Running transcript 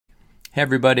Hey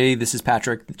everybody, this is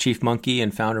Patrick, the Chief Monkey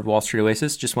and founder of Wall Street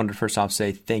Oasis. Just wanted to first off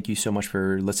say thank you so much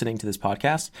for listening to this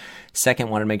podcast. Second,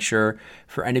 want to make sure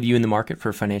for any of you in the market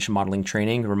for financial modeling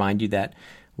training, remind you that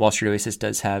Wall Street Oasis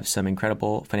does have some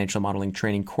incredible financial modeling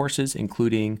training courses,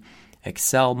 including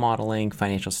Excel modeling,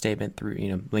 financial statement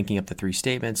through, linking up the three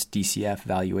statements, DCF,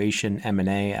 valuation,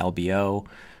 M&A, LBO,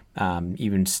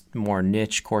 even more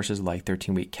niche courses like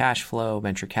 13-week cash flow,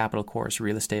 venture capital course,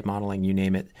 real estate modeling, you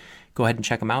name it. Go ahead and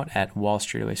check them out at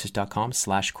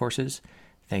wallstreetoasis.com/courses.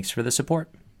 Thanks for the support.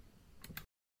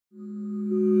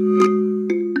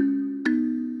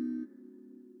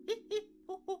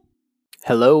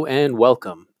 Hello and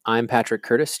welcome. I'm Patrick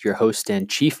Curtis, your host and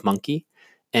Chief Monkey,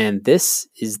 and this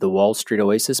is the Wall Street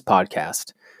Oasis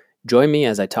podcast. Join me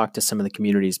as I talk to some of the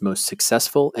community's most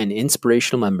successful and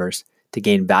inspirational members to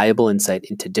gain valuable insight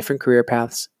into different career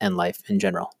paths and life in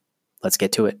general. Let's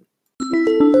get to it.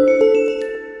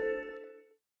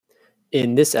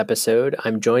 In this episode,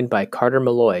 I'm joined by Carter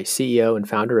Malloy, CEO and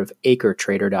founder of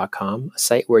AcreTrader.com, a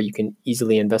site where you can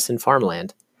easily invest in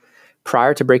farmland.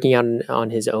 Prior to breaking out on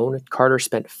his own, Carter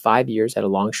spent 5 years at a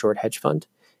long-short hedge fund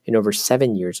and over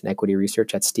 7 years in equity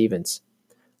research at Stephens.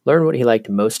 Learn what he liked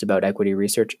most about equity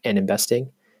research and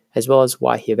investing, as well as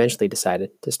why he eventually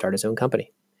decided to start his own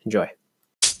company. Enjoy.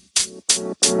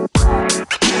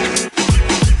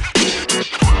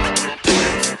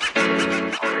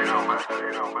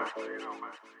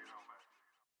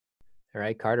 All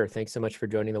right, Carter, thanks so much for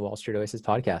joining the Wall Street Oasis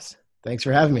podcast. Thanks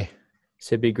for having me.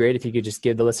 So it'd be great if you could just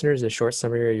give the listeners a short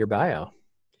summary of your bio.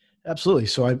 Absolutely.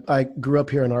 So I grew up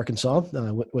here in Arkansas,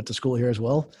 went to school here as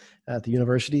well at the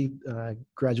university,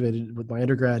 graduated with my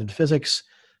undergrad in physics,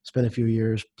 spent a few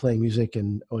years playing music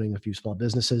and owning a few small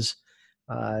businesses.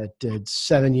 Did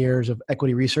 7 years of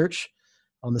equity research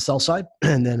on the sell side,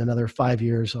 and then another 5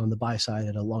 years on the buy side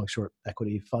at a long-short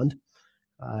equity fund.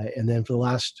 And then for the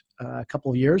last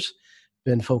couple of years,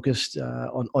 been focused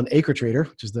on AcreTrader,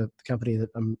 which is the company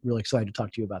that I'm really excited to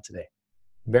talk to you about today.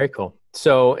 Very cool.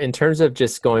 So in terms of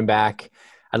just going back,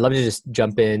 I'd love to just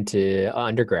jump into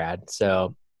undergrad.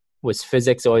 So was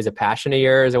physics always a passion of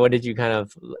yours, or what did you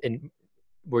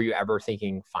were you ever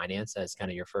thinking finance as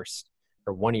kind of your first,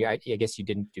 or one of your, I guess you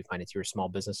didn't do finance, you were a small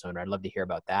business owner. I'd love to hear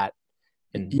about that.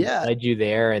 And what led you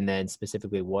there, and then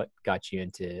specifically what got you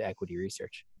into equity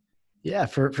research? Yeah,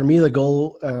 for me, the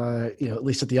goal, at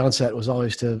least at the onset, was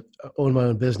always to own my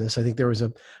own business. I think there was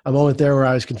a moment there where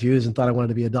I was confused and thought I wanted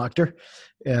to be a doctor.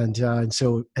 And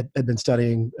so had been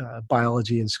studying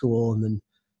biology in school, and then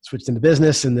switched into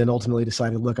business, and then ultimately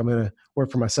decided, look, I'm going to work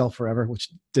for myself forever, which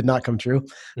did not come true.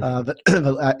 But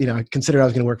I considered I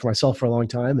was going to work for myself for a long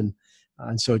time. And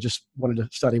so just wanted to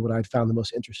study what I'd found the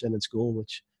most interest in school,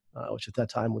 which at that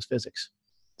time was physics.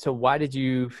 So why did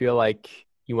you feel like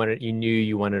you knew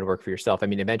you wanted to work for yourself? I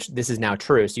mean, eventually this is now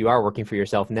true. So you are working for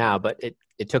yourself now, but it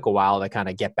took a while to kind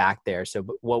of get back there. So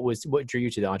what drew you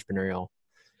to the entrepreneurial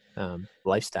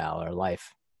lifestyle or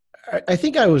life? I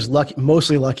think I was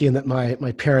mostly lucky in that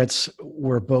my parents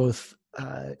were both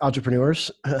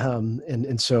entrepreneurs.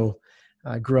 And so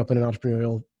I grew up in an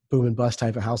entrepreneurial boom and bust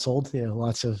type of household,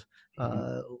 lots of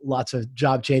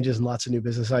job changes and lots of new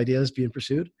business ideas being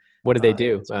pursued. What did they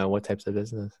do? What types of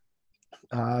business?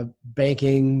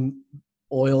 Banking,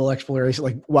 oil exploration,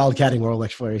 like wildcatting oil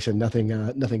exploration,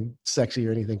 nothing sexy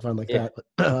or anything fun like that.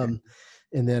 And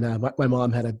then my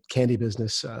mom had a candy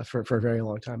business for a very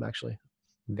long time, actually.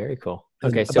 Very cool.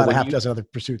 And okay. So about a half dozen other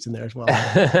pursuits in there as well.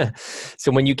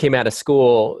 So when you came out of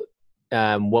school,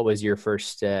 what was your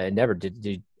first endeavor?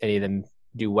 Did any of them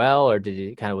do well, or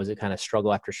was it kind of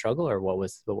struggle after struggle, or what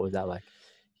was that like?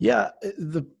 Yeah,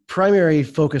 the primary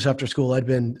focus after school, I'd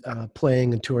been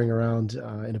playing and touring around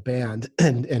in a band,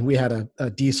 and we had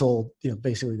a diesel,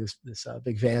 basically this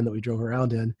big van that we drove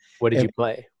around in. What did you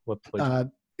play? What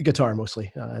guitar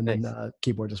mostly, and nice. Then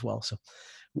keyboard as well. So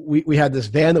we had this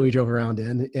van that we drove around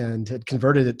in, and had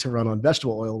converted it to run on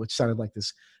vegetable oil, which sounded like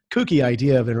this kooky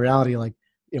idea, but in reality,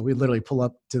 we'd literally pull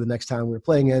up to the next town we were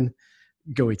playing in,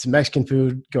 go eat some Mexican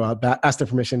food, go out back, ask their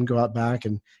permission, go out back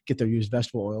and get their used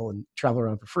vegetable oil and travel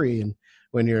around for free. And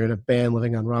when you're in a band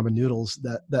living on ramen noodles,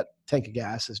 that tank of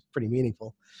gas is pretty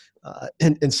meaningful.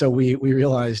 And so we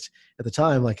realized at the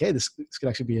time, like, hey, this could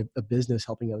actually be a business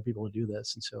helping other people to do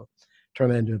this. And so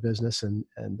turned that into a business, and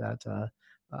that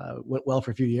went well for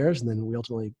a few years. And then we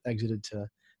ultimately exited to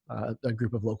a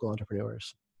group of local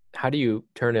entrepreneurs. How do you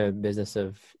turn a business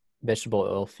of vegetable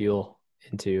oil fuel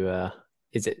into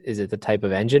is it the type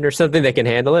of engine or something that can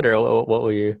handle it, or what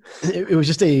were you? It was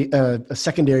just a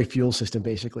secondary fuel system,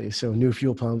 basically. So new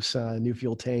fuel pumps, new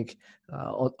fuel tank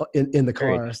in the Very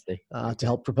car interesting. to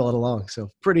help propel it along. So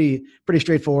pretty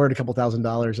straightforward. A couple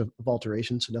 $1,000s of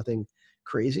alterations, so nothing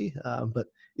crazy. But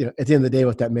at the end of the day,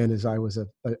 what that meant is I was a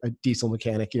diesel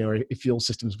mechanic, or a fuel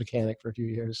systems mechanic for a few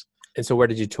years. And so, where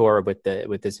did you tour with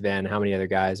this van? How many other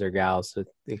guys or gals?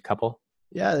 A couple?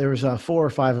 Yeah, there was 4 or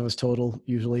 5 of us total,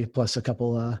 usually, plus a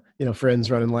couple,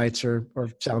 friends running lights or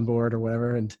soundboard or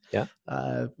whatever. And Yeah,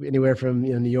 anywhere from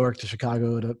New York to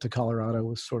Chicago to Colorado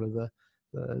was sort of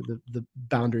the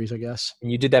boundaries, I guess.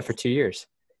 and you did that for 2 years.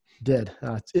 Did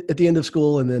at the end of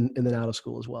school and then out of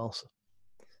school as well.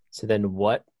 So then,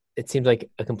 what? It seems like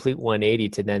a complete 180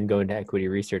 to then go into equity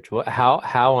research.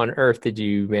 How on earth did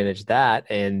you manage that,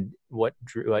 and what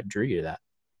drew you to that?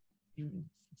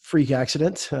 Freak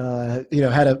accident.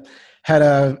 Had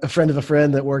a friend of a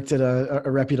friend that worked at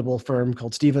a reputable firm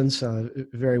called Stevens,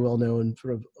 very well known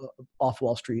sort of off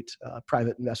Wall Street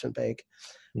private investment bank,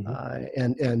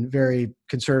 and very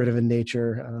conservative in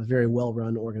nature, very well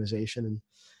run organization. And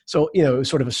so it was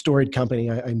sort of a storied company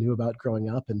I knew about growing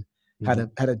up, and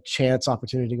had a chance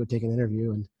opportunity to go take an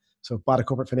interview. And so bought a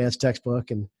corporate finance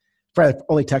textbook, and probably the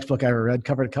only textbook I ever read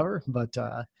cover to cover, but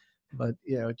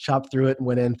chopped through it and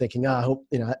went in thinking, I hope,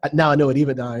 now I know what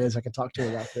EBITDA is. I can talk to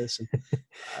him about this.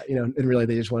 And, and really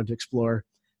they just wanted to explore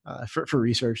for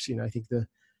research. I think the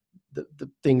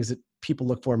things that people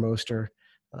look for most are,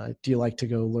 do you like to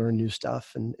go learn new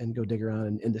stuff and go dig around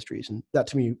in industries? And that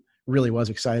to me really was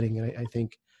exciting. And I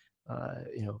think,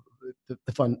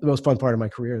 the most fun part of my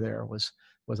career there was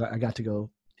I got to go,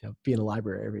 be in a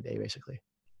library every day, basically.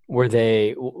 Were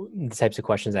they the types of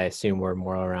questions I assume were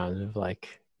more around of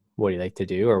like, what do you like to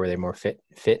do? Or were they more fit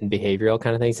and behavioral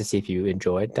kind of things to see if you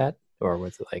enjoyed that? Or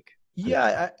was it like,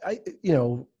 yeah, I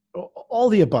all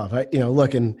the above.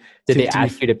 Look, and did they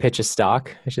ask you to pitch a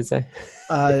stock, I should say?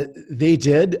 They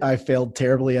did. I failed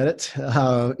terribly at it.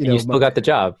 You still got the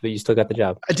job, but you still got the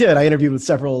job. I did. I interviewed with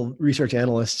several research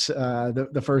analysts.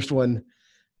 The first one,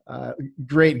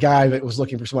 great guy that was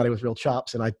looking for somebody with real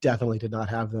chops, and I definitely did not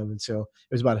have them. And so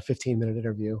it was about a 15-minute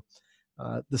interview.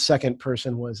 The second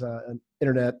person was an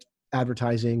internet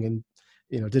advertising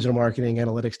and digital marketing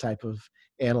analytics type of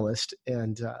analyst.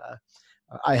 And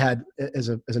I had as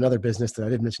another business that I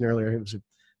didn't mention earlier, it was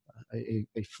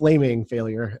a flaming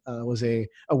failure, was a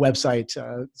website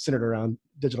centered around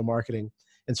digital marketing.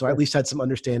 And so I at least had some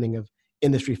understanding of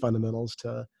industry fundamentals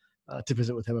to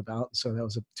visit with him about. So that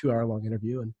was a 2-hour long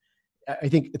interview. And I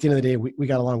think at the end of the day, we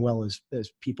got along well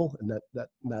as people, and that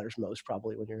matters most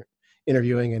probably when you're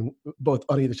interviewing, and both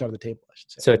on either side of the table, I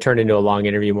should say. So it turned into a long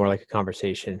interview, more like a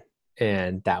conversation.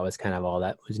 And that was kind of all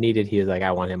that was needed. He was like,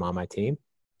 I want him on my team.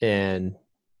 And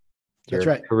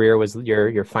your career was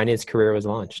your finance career was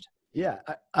launched. Yeah,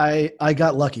 I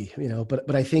got lucky,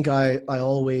 but I think I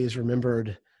always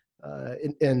remembered,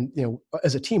 and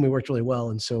as a team we worked really well,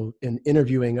 and so in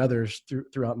interviewing others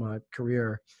throughout my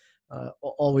career,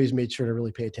 always made sure to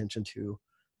really pay attention to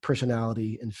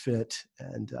personality and fit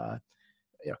and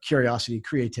curiosity,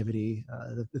 creativity,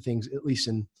 the things at least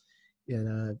in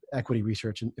equity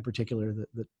research in particular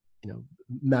that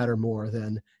matter more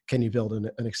than can you build an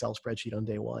Excel spreadsheet on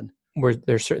day one. Were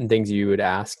there certain things you would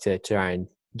ask to try and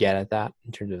get at that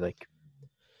in terms of like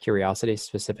curiosity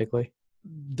specifically?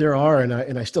 There are,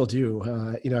 and I still do.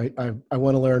 I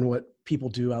want to learn what people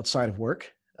do outside of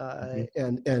work,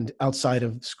 and outside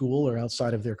of school or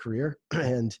outside of their career.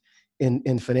 And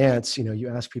in finance, you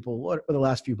ask people, what are the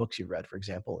last few books you've read, for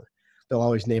example? They'll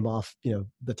always name off,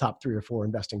 the top 3 or 4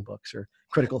 investing books or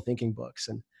critical thinking books.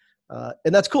 And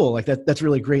that's cool. Like that's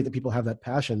really great that people have that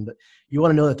passion, but you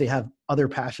want to know that they have other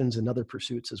passions and other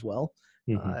pursuits as well.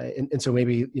 And so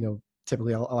maybe,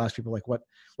 typically I'll ask people like,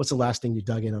 what's the last thing you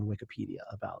dug in on Wikipedia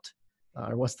about?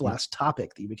 Or what's the last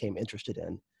topic that you became interested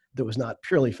in that was not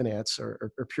purely finance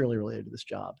or purely related to this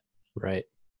job? Right.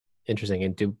 Interesting.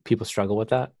 And do people struggle with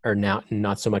that, or now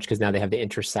not so much because now they have the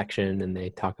intersection and they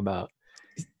talk about?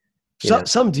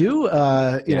 Some do,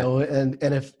 and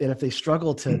if they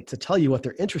struggle to tell you what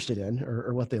they're interested in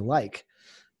or what they like,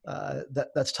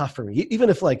 that's tough for me. Even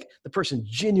if like the person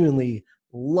genuinely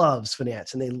loves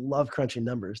finance and they love crunching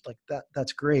numbers, like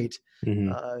that's great.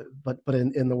 But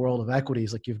in the world of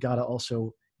equities, like you've got to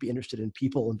also be interested in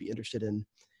people and be interested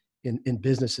in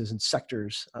businesses and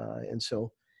sectors. And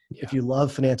so if you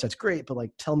love finance, that's great. But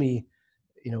like, tell me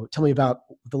about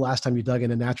the last time you dug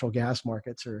into natural gas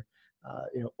markets or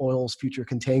oil's future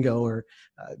contango, or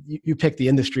you pick the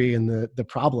industry and the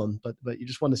problem, but you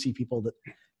just want to see people that,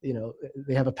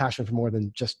 they have a passion for more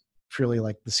than just purely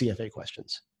like the CFA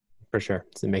questions. For sure.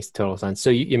 So it makes total sense. So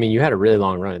you had a really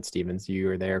long run at Stevens. You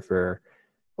were there for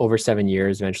over 7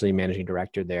 years, eventually managing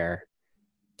director there.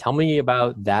 Tell me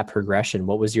about that progression.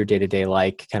 What was your day-to-day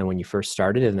like kind of when you first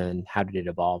started, and then how did it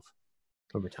evolve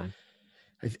over time?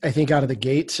 I think out of the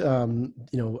gate,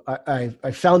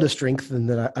 I found a strength in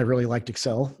that I really liked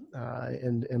Excel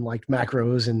and liked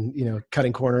macros and,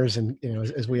 cutting corners. And,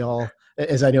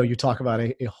 as I know you talk about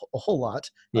a whole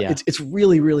lot, Yeah. it's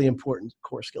really, really important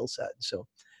core skill set. So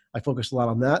I focused a lot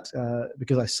on that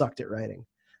because I sucked at writing.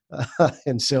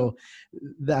 And so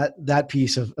that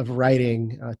piece of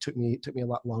writing took me a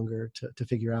lot longer to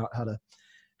figure out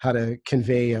how to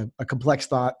convey a complex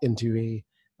thought into a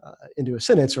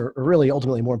sentence, or really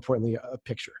ultimately, more importantly, a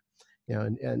picture.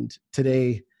 And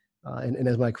today, and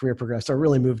as my career progressed, I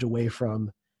really moved away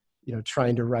from,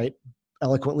 trying to write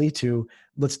eloquently to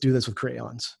let's do this with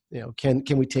crayons.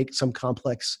 Can we take some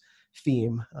complex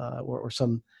theme or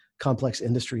some complex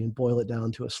industry and boil it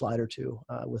down to a slide or two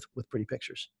with pretty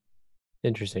pictures?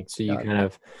 Interesting. So you kind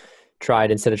of tried,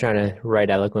 instead of trying to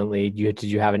write eloquently, did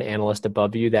you have an analyst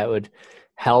above you that would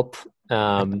help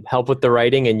with the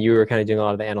writing, and you were kind of doing a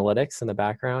lot of the analytics in the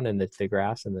background and the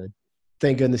graphs and the.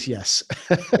 Thank goodness, yes.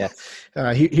 Yes.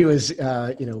 He was,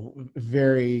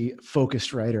 very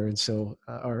focused writer, and so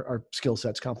our skill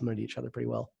sets complemented each other pretty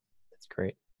well. That's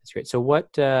great. That's great. So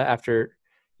what after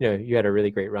you had a really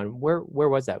great run? Where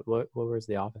was that? What was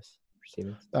the office for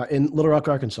Stevens? In Little Rock,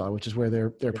 Arkansas, which is where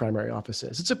their primary office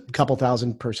is. It's a couple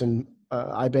thousand person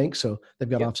iBank, so they've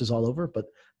got offices all over, but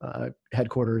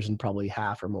headquarters and probably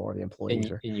half or more of the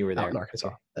employees and you were there out in Arkansas.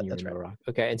 Okay. That's right. Rock.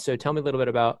 Okay, and so tell me a little bit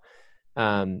about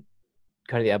kind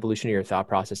of the evolution of your thought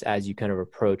process as you kind of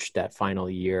approached that final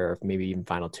year, or maybe even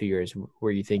final 2 years.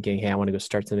 Were you thinking, hey, I want to go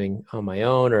start something on my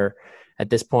own? Or at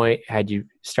this point, had you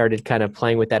started kind of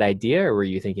playing with that idea, or were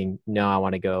you thinking, no, I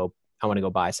want to go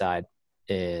buy side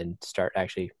and start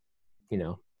actually,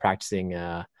 practicing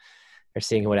or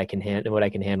seeing what I can handle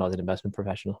as an investment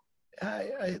professional?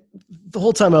 The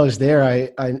whole time I was there,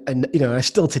 I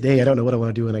still today, I don't know what I want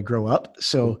to do when I grow up.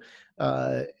 So,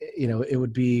 it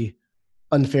would be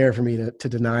unfair for me to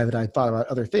deny that I thought about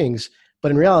other things,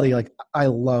 but in reality, like, I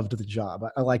loved the job.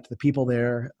 I liked the people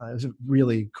there. It was a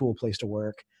really cool place to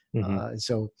work. Mm-hmm. And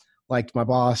so liked my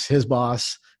boss, his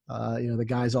boss, the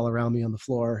guys all around me on the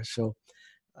floor. So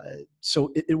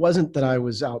it wasn't that I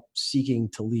was out seeking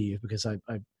to leave, because I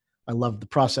loved the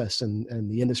process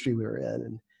and the industry we were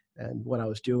in and what I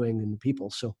was doing and the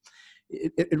people. So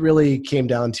it really came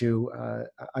down to,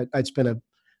 I'd spent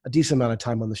a decent amount of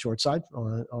time on the short side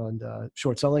on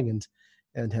short selling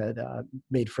and had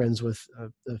made friends with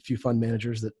a few fund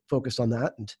managers that focused on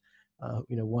that. And,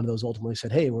 one of those ultimately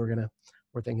said, hey, we're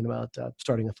thinking about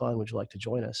starting a fund. Would you like to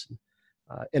join us?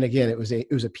 And again, it was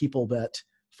a people bet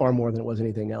far more than it was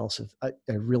anything else. I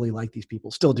really like these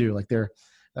people, still do. Like, they're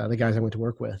the guys I went to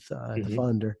work with at the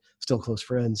fund are still close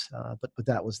friends. But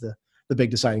that was the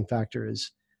big deciding factor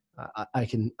is I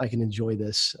can enjoy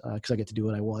this because I get to do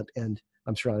what I want, and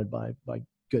I'm surrounded by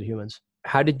good humans.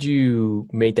 How did you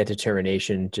make that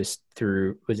determination? Just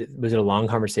through, was it a long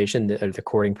conversation, the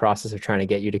courting process of trying to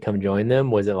get you to come join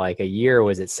them? Was it like a year? Or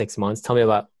was it 6 months? Tell me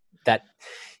about that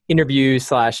interview /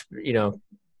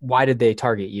 why did they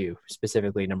target you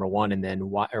specifically, number one, and then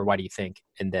why do you think?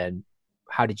 And then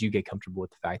how did you get comfortable with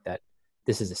the fact that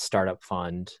this is a startup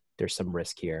fund? There's some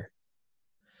risk here.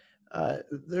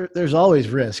 There's always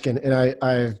risk, and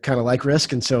I kind of like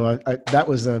risk, and so that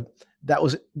was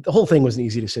the whole thing was an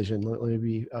easy decision. Let me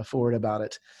be forward about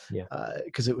it. Yeah.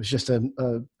 Because it was just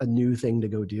a new thing to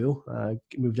go do.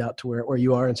 Moved out to where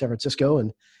you are in San Francisco,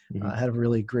 and had a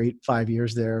really great 5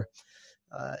 years there.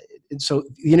 And so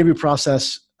the interview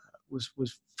process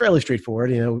was fairly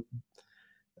straightforward.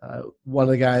 One of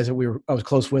the guys that I was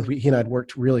close with, he and I had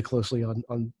worked really closely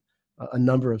on a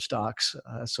number of stocks.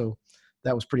 So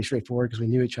that was pretty straightforward because we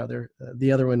knew each other.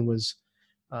 The other one was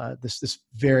this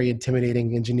very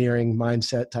intimidating engineering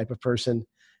mindset type of person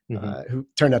who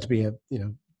turned out to be a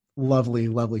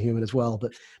lovely human as well.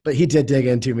 But he did dig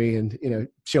into me and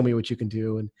show me what you can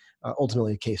do, and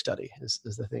ultimately a case study is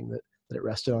the thing that it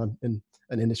rested on in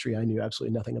an industry I knew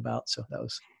absolutely nothing about. So that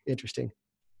was interesting.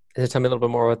 So tell me a little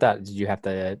bit more about that. Did you have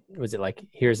to? Was it like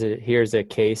here's a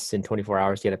case in 24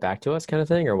 hours, get it back to us, kind of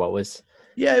thing, or what was?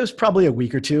 Yeah, it was probably a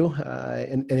week or two,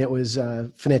 and it was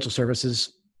financial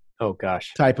services. Oh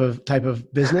gosh, type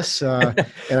of business. And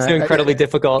so incredibly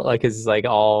difficult, like it's like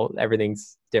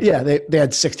everything's different. Yeah, they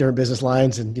had 6 different business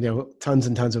lines, and tons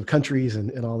and tons of countries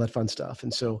and all that fun stuff.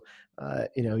 And so I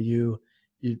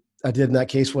did in that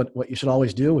case what you should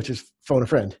always do, which is phone a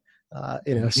friend.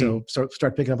 So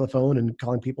start picking up the phone and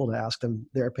calling people to ask them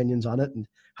their opinions on it and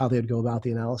how they'd go about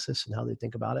the analysis and how they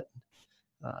think about it.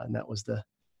 And that was the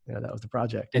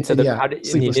project. And so yeah,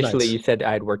 initially you said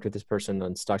I had worked with this person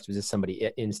on stocks. Was this somebody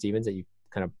in Stephens that you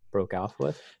kind of broke off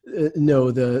with?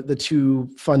 No, the two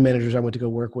fund managers I went to go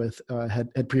work with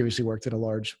had previously worked at a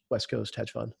large West Coast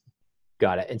hedge fund.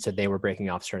 Got it. And so they were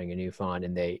breaking off, starting a new fund,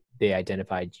 and they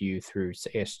identified you through, I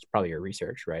guess, probably your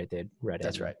research, right? They'd read it.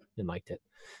 That's right. And liked it.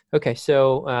 Okay.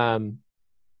 So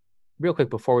real quick,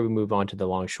 before we move on to the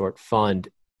long short fund,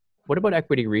 what about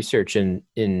equity research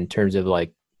in terms of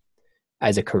like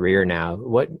as a career now?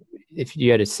 What, if you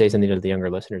had to say something to the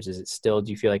younger listeners, do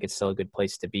you feel like it's still a good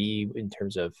place to be in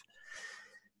terms of,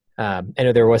 I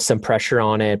know there was some pressure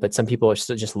on it, but some people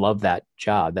still just love that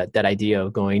job, that idea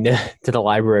of going to the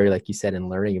library, like you said, and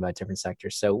learning about different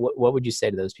sectors. So what would you say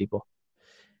to those people?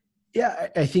 Yeah,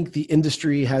 I think the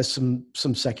industry has some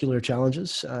secular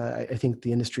challenges. I think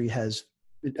the industry has,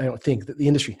 I don't think that the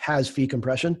industry has fee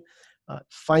compression.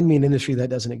 Find me an industry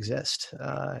that doesn't exist.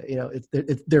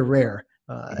 They're rare.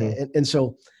 And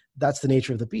so that's the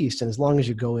nature of the beast. And as long as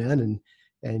you go in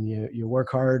and you work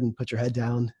hard and put your head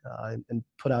down and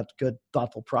put out good,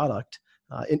 thoughtful product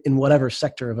in whatever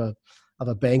sector of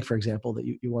a bank, for example, that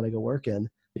you want to go work in,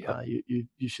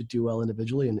 you should do well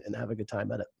individually and have a good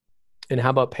time at it. And how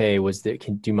about pay?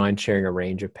 Do you mind sharing a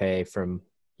range of pay from,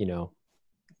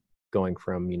 going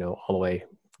from, all the way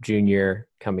junior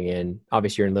coming in?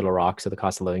 Obviously you're in Little Rock, so the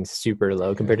cost of living is super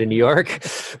low compared to New York,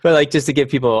 but like just to give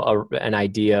people an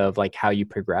idea of like how you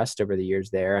progressed over the years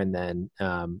there. And then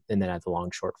at the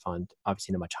long short fund,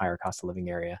 obviously in a much higher cost of living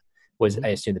area I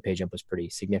assume the pay jump was pretty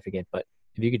significant, but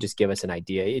if you could just give us an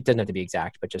idea, it doesn't have to be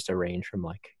exact, but just a range from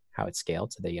like how it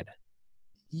scaled so they get it.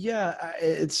 Yeah,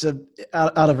 it's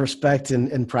out of respect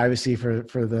and privacy for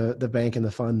the bank and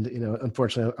the fund.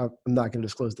 Unfortunately, I'm not going to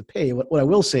disclose the pay. What I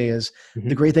will say is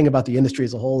the great thing about the industry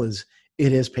as a whole is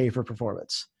it is pay for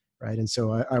performance, right? And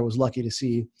so I was lucky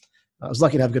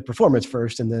to have good performance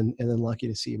first, and then lucky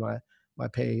to see my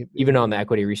pay. Even on the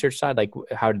equity research side, like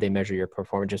how did they measure your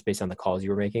performance just based on the calls you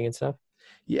were making and stuff?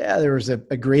 Yeah, there was a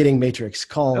grading matrix,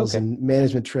 calls and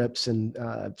management trips and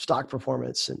stock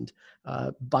performance and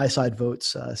buy-side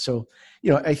votes. So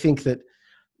I think that.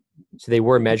 So they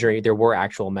were measuring, there were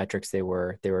actual metrics they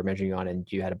were measuring on,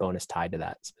 and you had a bonus tied to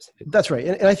that specifically. That's right.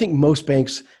 And I think most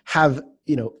banks have,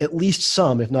 at least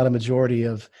some, if not a majority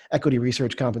of equity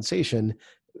research compensation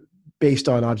based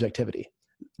on objectivity.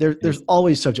 There's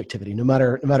always subjectivity, no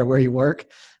matter where you work.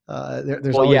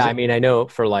 There's always I mean, I know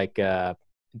for like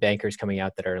bankers coming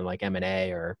out that are in like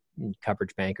M&A or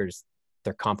coverage bankers,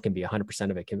 their comp can be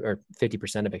 100% of it or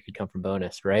 50% of it could come from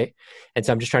bonus, right? And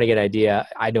so I'm just trying to get an idea.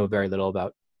 I know very little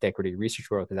about the equity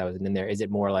research world because I wasn't in there. Is it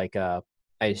more like I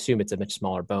assume it's a much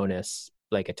smaller bonus,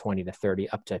 like a 20 to 30,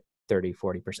 up to 30,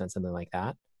 40%, something like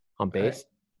that on base?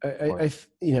 I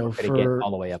for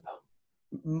all the way up.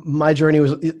 My journey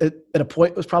was at a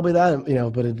point was probably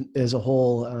that, but as a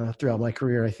whole, throughout my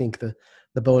career, I think the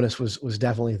bonus was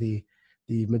definitely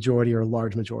the majority or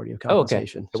large majority of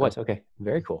compensation. It was. Okay.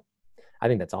 Very cool. I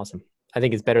think that's awesome. I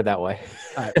think it's better that way.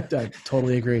 I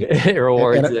totally agree. It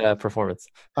rewards performance.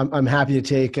 I'm happy to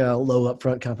take low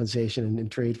upfront compensation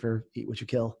and trade for eat what you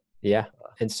kill. Yeah.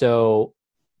 And so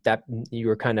that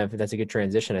that's a good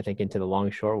transition, I think, into the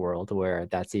long short world where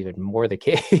that's even more the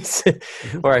case,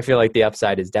 where I feel like the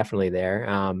upside is definitely there.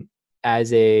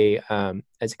 As a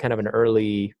kind of an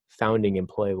early founding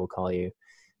employee, we'll call you,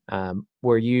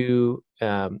 were you, you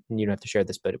don't have to share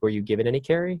this, but were you given any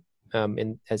carry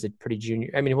as a pretty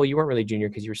junior? I mean, well, you weren't really junior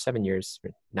because you were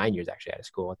 9 years actually out of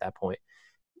school at that point.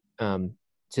 So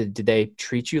did they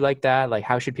treat you like that? Like,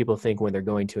 how should people think when they're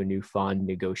going to a new fund,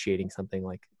 negotiating something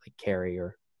like carry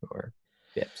or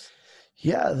BIPs?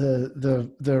 Yeah,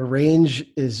 the range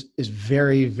is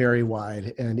very, very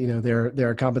wide, and there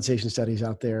are compensation studies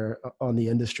out there on the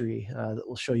industry that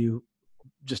will show you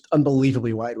just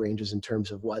unbelievably wide ranges in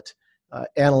terms of what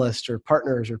analysts or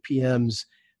partners or PMs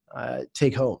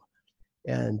take home,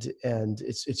 and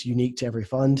it's unique to every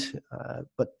fund.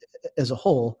 But as a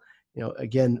whole,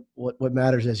 again, what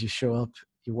matters is you show up,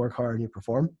 you work hard, and you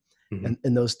perform,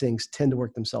 and those things tend to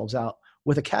work themselves out.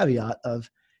 With a caveat of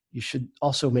you should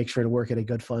also make sure to work at a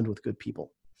good fund with good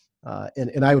people,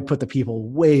 and I would put the people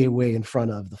way in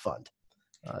front of the fund.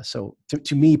 So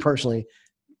to me personally,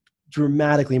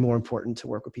 dramatically more important to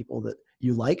work with people that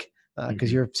you like,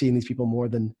 because you're seeing these people more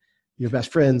than your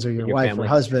best friends or your wife family. Or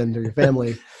husband or your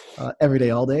family every day,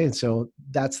 all day. And so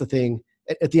that's the thing.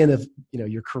 At the end of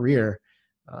your career,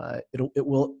 it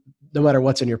will, no matter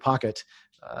what's in your pocket,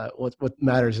 what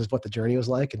matters is what the journey was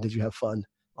like and did you have fun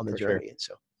on the journey. Sure. And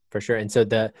so for sure. And so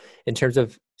in terms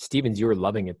of Stevens, you were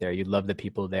loving it there. You loved the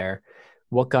people there.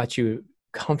 What got you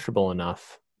comfortable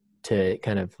enough to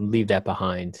kind of leave that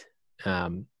behind?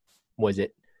 Was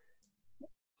it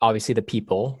obviously the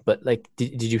people, but like,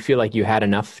 did you feel like you had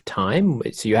enough time?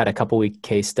 So you had a couple week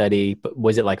case study, but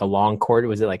was it like a long court?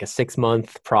 Was it like a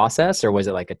 6-month process, or was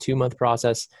it like a 2-month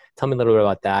process? Tell me a little bit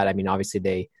about that. I mean,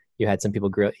 obviously you had some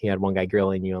people you had one guy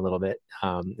grilling you a little bit,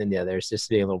 and the others just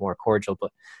being a little more cordial,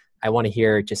 but I want to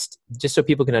hear just so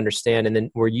people can understand. And then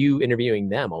were you interviewing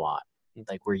them a lot?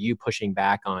 Like, were you pushing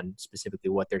back on specifically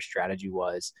what their strategy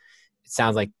was? It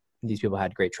sounds like these people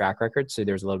had great track records, so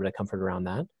there's a little bit of comfort around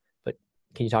that. But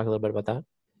can you talk a little bit about that?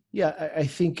 Yeah, I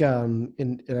think, and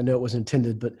I know it wasn't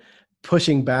intended, but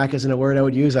pushing back isn't a word I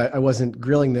would use. I wasn't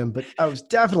grilling them, but I was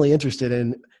definitely interested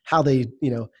in how they,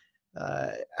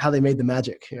 how they made the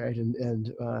magic, right?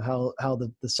 And how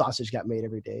the sausage got made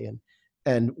every day,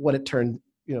 and what it turned,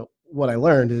 what I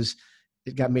learned is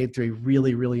it got made through a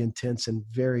really, really intense and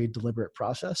very deliberate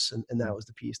process. And that was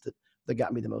the piece that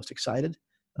got me the most excited.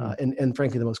 And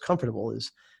frankly, the most comfortable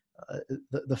is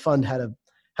the fund had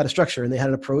a structure and they had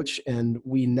an approach, and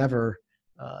we never,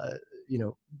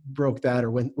 broke that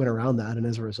or went around that. And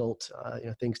as a result,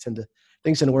 things tend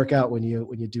to work out when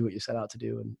you do what you set out to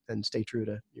do and stay true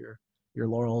to your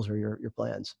laurels or your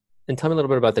plans. And tell me a little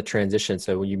bit about the transition.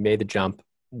 So when you made the jump,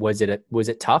 was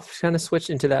it tough to kind of switch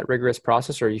into that rigorous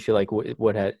process, or you feel like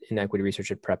what had in equity research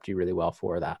had prepped you really well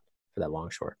for that long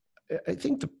short? I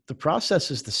think the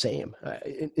process is the same.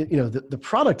 The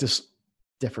product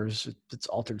differs. It's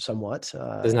altered somewhat.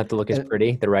 Doesn't have to look as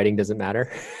pretty. The writing doesn't matter.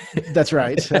 That's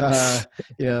right. But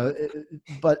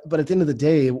at the end of the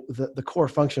day, the core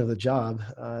function of the job,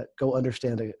 go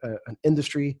understand an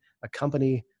industry, a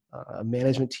company, a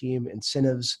management team,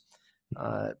 incentives,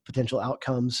 potential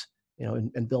outcomes,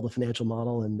 and build a financial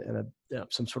model and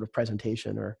some sort of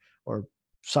presentation or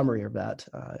summary of that.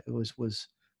 It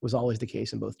was always the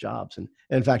case in both jobs. And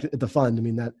in fact, at the fund, I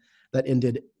mean, that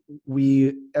ended,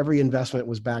 every investment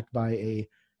was backed by a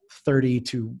 30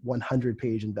 to 100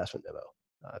 page investment memo.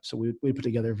 So we put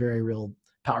together very real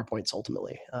PowerPoints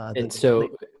ultimately. And so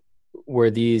were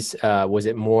these, was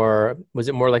it more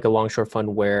like a long short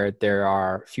fund where there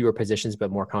are fewer positions,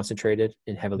 but more concentrated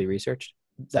and heavily researched?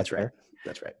 That's right.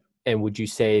 That's right. And would you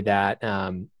say that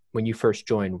when you first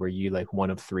joined, were you like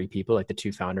one of 3 people, like the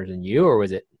 2 founders and you, or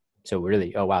was it, so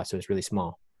really, oh wow, so it's really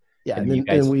small? Yeah, and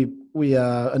then we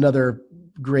another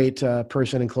great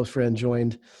person and close friend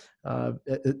joined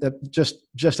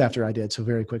just after I did, so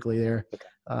very quickly there. Okay.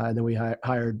 And then we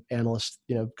hired analysts,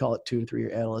 call it 2 to 3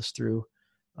 year analysts through,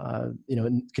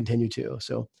 and continue to.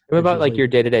 So what about like your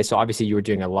day to day? So obviously you were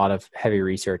doing a lot of heavy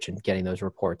research and getting those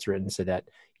reports written so that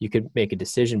you could make a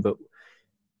decision. But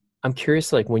I'm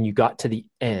curious, like when you got to the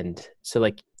end, so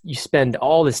like you spend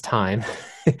all this time,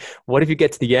 what if you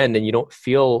get to the end and you don't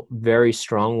feel very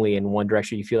strongly in one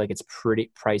direction? You feel like it's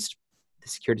pretty priced, the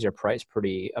securities are priced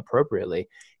pretty appropriately.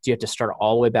 Do you have to start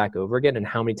all the way back over again? And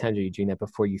how many times are you doing that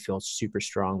before you feel super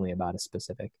strongly about a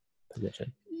specific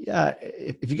position? Yeah.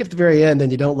 If you get to the very end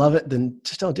and you don't love it, then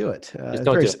just don't do it.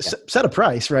 Set a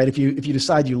price, right? If you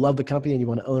decide you love the company and you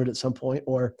want to own it at some point,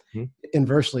 or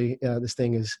inversely, this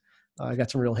thing is,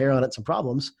 got some real hair on it, some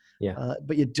problems. Yeah.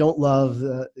 But you don't love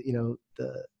the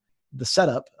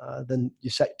setup, then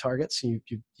you set targets. You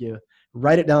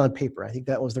write it down on paper. I think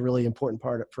that was the really important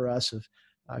part for us of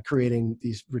creating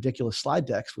these ridiculous slide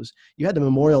decks, was you had to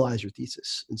memorialize your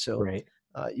thesis. And so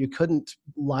you couldn't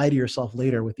lie to yourself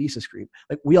later with thesis creep.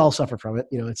 Like, we all suffer from it.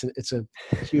 It's a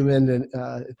human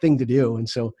thing to do. And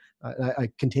so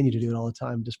I continue to do it all the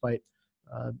time, despite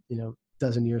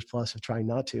dozen years plus of trying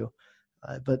not to.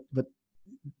 But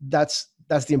that's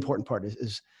the important part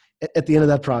is at the end of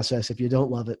that process, if you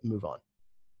don't love it, move on.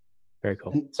 Very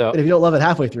cool. And if you don't love it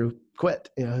halfway through,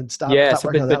 quit, and stop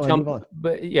working on that one and move on.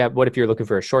 But yeah, what if you're looking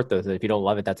for a short though? So if you don't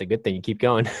love it, that's a good thing. You keep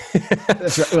going.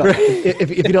 That's right. Well, if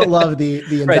you don't love the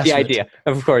investment. Right, the idea.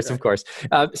 Of course.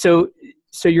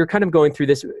 So you're kind of going through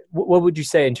this. What would you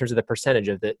say in terms of the percentage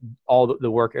of all the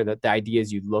work or the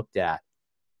ideas you looked at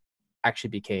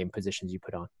actually became positions you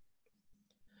put on?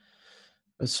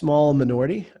 A small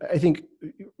minority. I think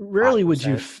rarely would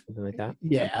you, something like that.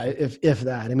 Yeah, if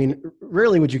that. I mean,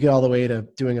 rarely would you get all the way to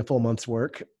doing a full month's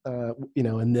work,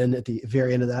 and then at the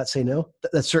very end of that say no.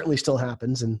 That certainly still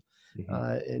happens, and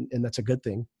that's a good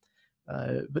thing.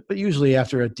 But usually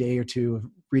after a day or two of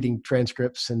reading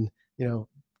transcripts and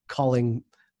calling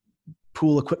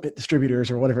pool equipment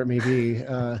distributors or whatever it may be,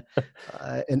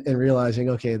 and realizing,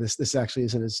 okay, this actually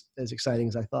isn't as exciting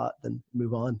as I thought, then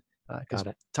move on. Because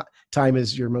time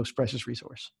is your most precious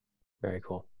resource. Very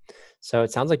cool. So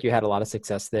it sounds like you had a lot of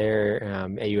success there.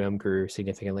 AUM grew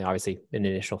significantly. Obviously, an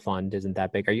initial fund isn't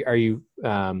that big. Are you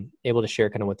able to share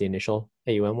kind of what the initial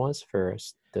AUM was for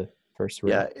the first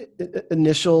round? Yeah,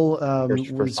 initial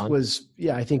First fund? was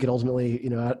yeah. I think it ultimately,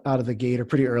 out of the gate or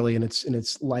pretty early in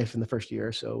its life in the first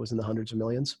year, so it was in the hundreds of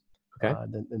millions, Okay,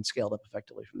 then scaled up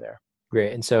effectively from there.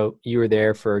 great. And so you were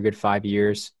there for a good 5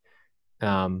 years.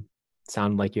 Um,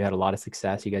 Sounded like you had a lot of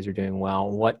success. You guys are doing well.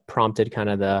 What prompted kind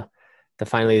of the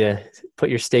finally to put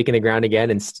your stake in the ground again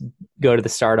and go to the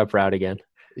startup route again?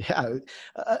 Yeah,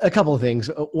 a couple of things.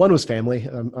 One was family.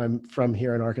 I'm from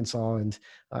here in Arkansas, and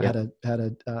I Yeah. had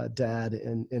a dad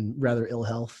in rather ill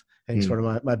health, and he's Mm. sort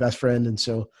of my best friend, and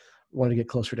so wanted to get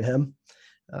closer to him.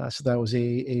 So that was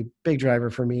a big driver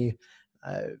for me.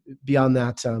 Uh, Beyond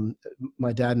that,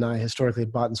 my dad and I historically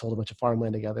bought and sold a bunch of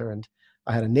farmland together, and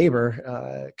I had a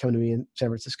neighbor come to me in San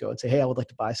Francisco and say, "Hey, I would like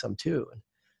to buy some too." And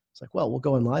it's like, "Well, we'll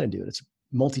go online and do it. It's a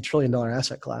multi-trillion-dollar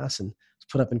asset class, and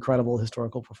it's put up incredible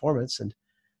historical performance." And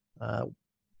uh,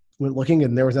 went looking,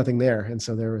 and there was nothing there. And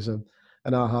so there was an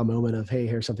aha moment of, hey,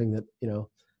 here's something that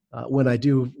when I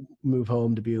do move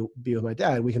home to be with my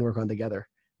dad, we can work on together.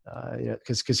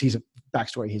 Because he's a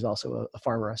backstory. He's also a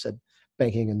farmer. I said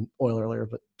banking and oil earlier,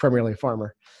 but primarily a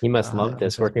farmer. He must love And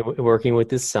this so working with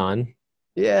his son.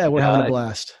 yeah, we're having a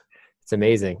blast. It's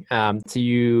amazing.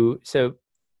 So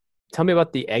tell me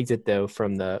about the exit though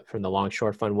from the long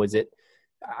short fund. Was it?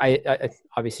 I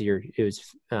obviously it was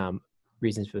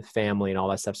reasons with family and all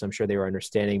that stuff. So I'm sure they were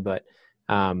understanding. But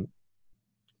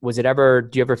was it ever?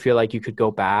 Do you ever feel like you could go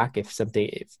back if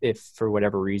for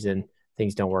whatever reason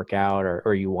things don't work out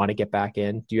or you want to get back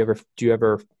in? Do you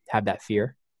ever have that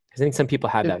fear? Because I think some people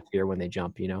have that fear when they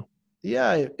jump.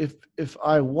 Yeah, if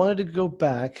I wanted to go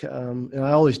back, and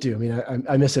I always do. I mean,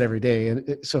 I miss it every day,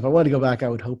 and so if I wanted to go back, I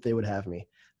would hope they would have me.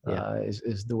 Yeah.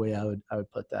 Is the way I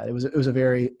would put that. It was a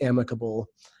very amicable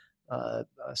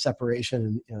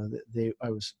separation, and I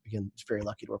was again just very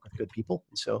lucky to work with good people,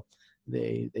 and so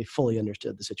they fully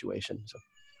understood the situation. So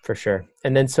For sure.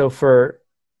 And then so for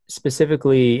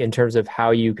specifically in terms of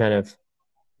how you kind of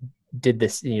did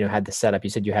this, had the setup, you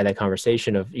said you had that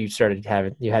conversation of you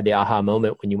had the aha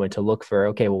moment when you went to look for,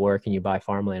 okay, well, where can you buy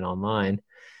farmland online?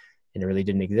 And it really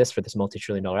didn't exist for this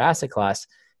multi-trillion-dollar asset class.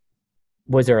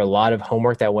 Was there a lot of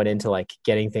homework that went into like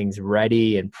getting things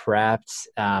ready and prepped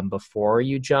before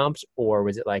you jumped? Or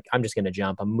was it like, I'm just going to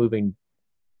jump, I'm moving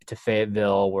to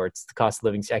Fayetteville where it's the cost of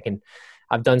living.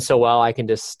 I've done so well, I can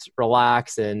just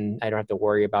relax and I don't have to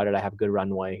worry about it. I have a good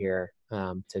runway here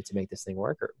to make this thing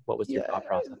work. Or what was your thought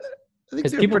process?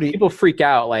 Because people freak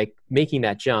out like making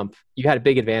that jump. You had a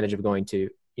big advantage of going to,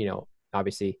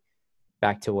 obviously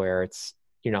back to where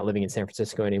you're not living in San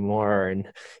Francisco anymore and,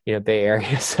 Bay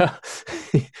Area. So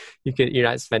you're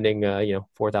not spending,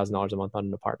 $4,000 a month on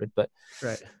an apartment, but,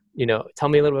 right. Tell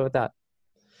me a little bit about that.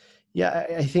 Yeah,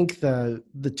 I think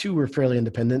the two were fairly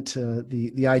independent.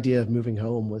 The idea of moving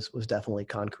home was definitely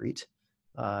concrete,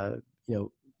 and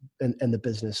the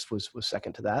business was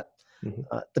second to that.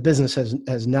 Mm-hmm. The business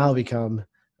has now become,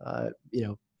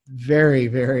 very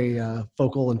very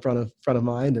focal in front of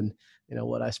mind, and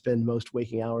what I spend most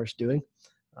waking hours doing,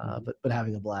 but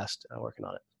having a blast working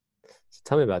on it. So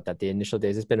tell me about that. The initial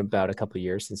days. It's been about a couple of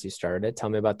years since you started it. Tell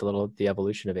me about the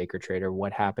evolution of AcreTrader.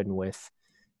 What happened with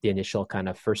the initial kind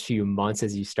of first few months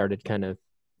as you started kind of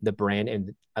the brand?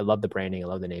 And I love the branding. I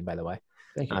love the name, by the way.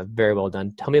 Thank you. Very well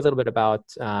done. Tell me a little bit about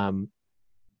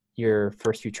your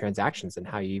first few transactions and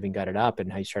how you even got it up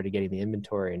and how you started getting the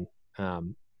inventory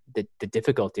and the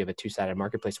difficulty of a two-sided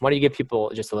marketplace. Why don't you give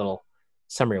people just a little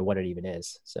summary of what it even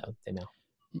is so they know?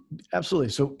 Absolutely.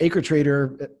 So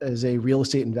AcreTrader is a real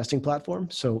estate investing platform.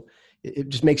 So it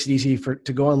just makes it easy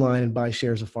to go online and buy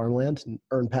shares of farmland and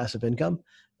earn passive income.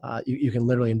 You can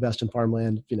literally invest in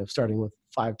farmland, starting with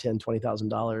 $5,000, $10,000,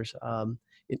 $20,000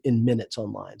 in minutes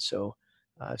online. So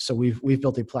we've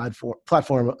built a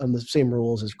platform on the same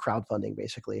rules as crowdfunding,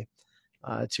 basically,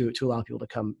 to allow people to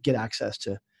come get access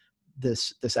to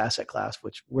this asset class,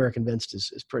 which we're convinced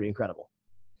is pretty incredible.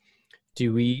 Do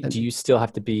you still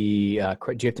have to be,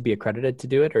 do you have to be accredited to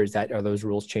do it, or are those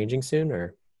rules changing soon,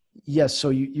 or? Yes.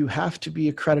 So you have to be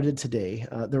accredited today.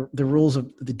 The rules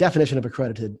of the definition of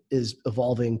accredited is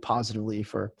evolving positively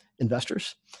for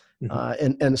investors,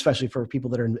 and especially for people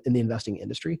that are in the investing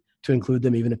industry, to include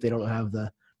them, even if they don't have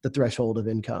the threshold of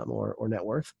income or net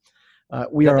worth.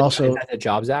 We are also, is that the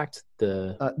Jobs Act?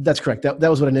 That's correct. That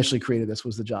was what initially created this,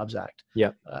 was the Jobs Act.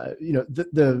 Yeah.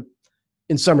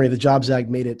 In summary, the Jobs Act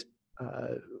made it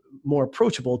more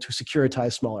approachable to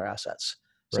securitize smaller assets.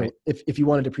 So right. if you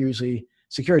wanted to previously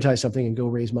securitize something and go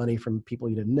raise money from people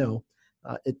you didn't know,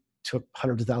 took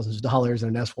hundreds of thousands of dollars in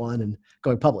an S1 and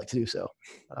going public to do so,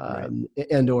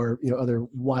 and or other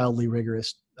wildly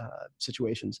rigorous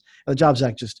situations. And the Jobs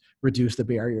Act just reduced the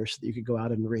barriers so that you could go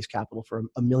out and raise capital for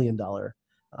 $1 million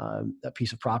a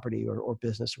piece of property or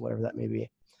business or whatever that may be.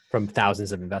 From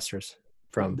thousands of investors.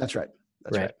 That's right.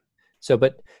 That's right. So,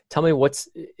 but tell me,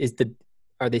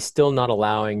 are they still not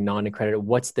allowing non-accredited?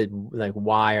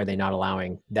 Why are they not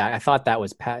allowing that? I thought that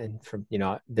was patent from,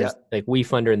 there's like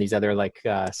WeFunder and these other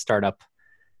startup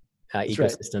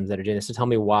ecosystems that are doing this. So tell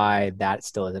me why that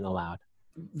still isn't allowed.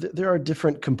 There are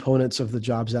different components of the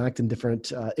Jobs Act and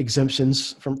different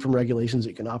exemptions from regulations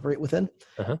that you can operate within.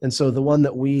 Uh-huh. And so the one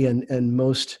that we and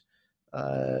most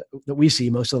that we see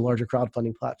most of the larger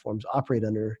crowdfunding platforms operate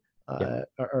under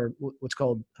are what's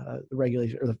called the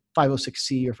regulation, or the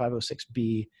 506C or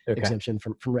 506B exemption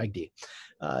from Reg D.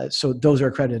 So those are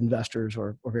accredited investors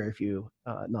or very few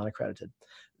non-accredited.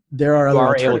 There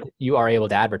are you are able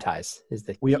to advertise.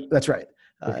 That's right.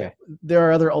 There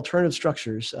are other alternative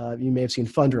structures. You may have seen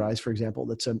Fundrise, for example.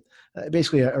 That's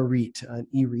basically a REIT, an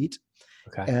e-REIT.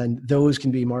 Okay. And those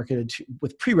can be marketed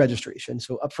with pre-registration,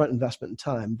 so upfront investment and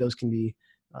time. Those can be,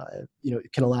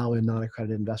 can allow in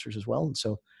non-accredited investors as well. And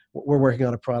so we're working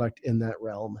on a product in that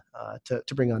realm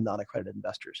to bring on non-accredited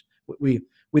investors. We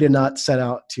did not set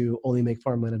out to only make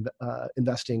farmland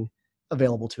investing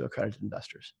available to accredited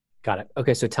investors. Got it.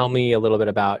 Okay, so tell me a little bit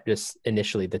about just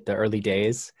initially the early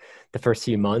days, the first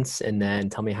few months, and then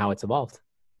tell me how it's evolved.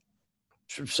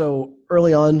 So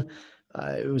early on,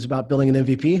 it was about building an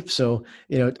MVP. So,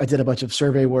 I did a bunch of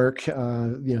survey work,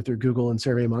 through Google and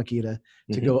SurveyMonkey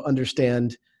to go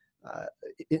understand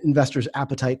investors'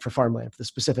 appetite for farmland, for the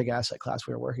specific asset class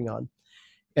we were working on.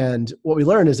 And what we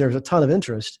learned is there was a ton of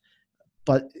interest,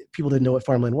 but people didn't know what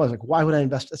farmland was. Like, why would I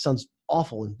invest? That sounds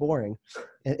awful and boring.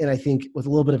 And I think with a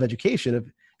little bit of education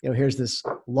of, here's this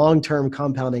long-term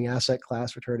compounding asset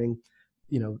class returning,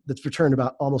 that's returned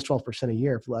about almost 12% a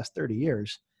year for the last 30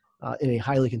 years. In a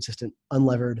highly consistent,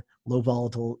 unlevered, low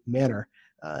volatile manner.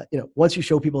 Once you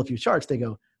show people a few charts, they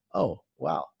go, "Oh,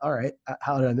 wow, all right,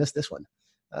 how did I miss this one?"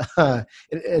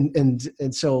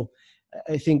 And so,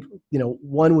 I think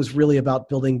one was really about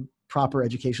building proper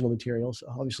educational materials.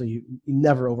 Obviously, you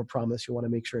never overpromise. You want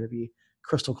to make sure to be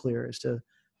crystal clear as to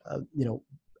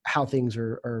how things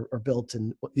are built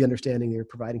and what the understanding you're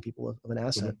providing people of an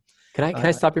asset. Can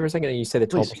I stop you for a second? You said the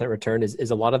 12% return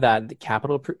is a lot of that the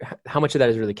capital. How much of that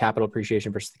is really capital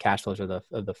appreciation versus the cash flows of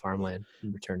the farmland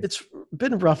return? It's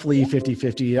been roughly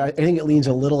 50-50. I think it leans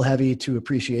a little heavy to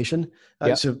appreciation.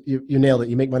 So you nailed it.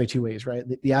 You make money two ways, right?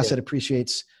 The asset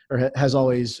appreciates or has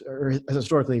always, or has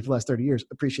historically for the last 30 years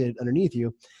appreciated underneath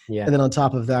you. Yeah. And then on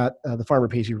top of that, the farmer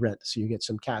pays you rent. So you get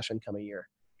some cash income a year.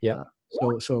 Yeah.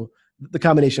 So the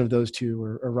combination of those two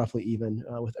are roughly even,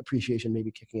 with appreciation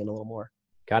maybe kicking in a little more.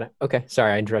 Got it. Okay.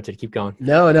 Sorry, I interrupted. Keep going.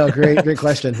 No, great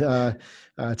question.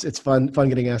 It's fun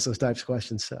getting asked those types of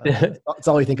questions. It's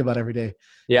all we think about every day.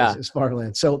 Yeah. Is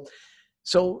farmland. So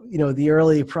the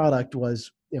early product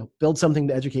was build something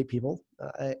to educate people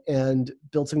and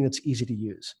build something that's easy to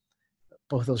use.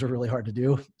 Both of those are really hard to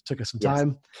do. It took us some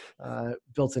time.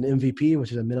 Built an MVP,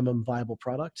 which is a minimum viable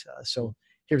product. So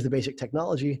here's the basic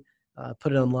technology.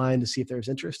 Put it online to see if there's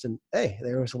interest, and hey,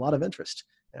 there was a lot of interest.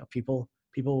 People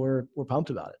were pumped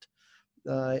about it.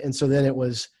 And so then it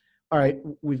was, all right,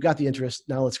 we've got the interest.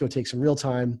 Now let's go take some real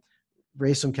time,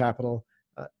 raise some capital,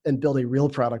 and build a real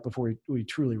product before we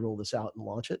truly roll this out and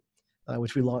launch it,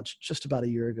 which we launched just about a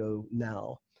year ago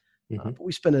now. But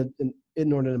we spent an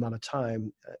inordinate amount of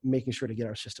time making sure to get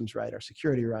our systems right, our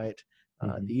security right,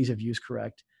 the ease of use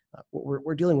correct.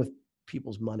 We're dealing with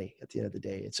people's money at the end of the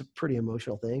day. It's a pretty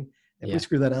emotional thing. If we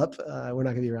screw that up, we're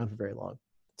not going to be around for very long.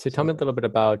 So tell me a little bit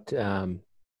about the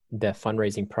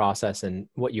fundraising process and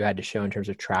what you had to show in terms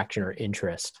of traction or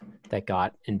interest that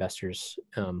got investors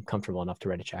comfortable enough to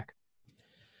write a check.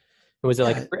 Was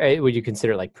it would you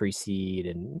consider it like pre-seed?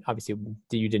 And obviously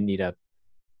you didn't need a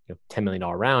 $10 million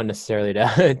round necessarily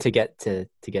to get to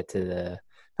the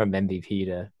from MVP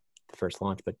to the first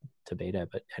launch, but to beta.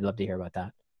 But I'd love to hear about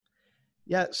that.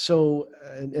 Yeah. So,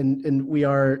 and we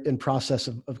are in process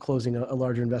of closing a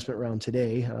larger investment round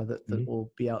today that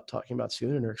we'll be out talking about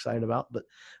soon and are excited about. But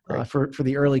for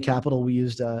the early capital, we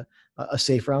used a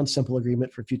safe round, simple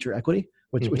agreement for future equity,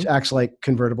 which acts like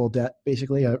convertible debt,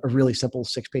 basically a really simple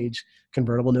 6-page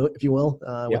convertible note, if you will,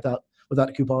 without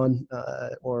a coupon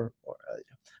or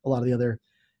a lot of the other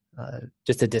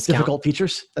just a discount, difficult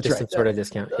features. That's just right. Some sort of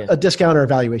discount. Yeah. A discount or a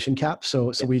valuation cap.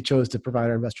 So we chose to provide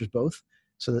our investors both.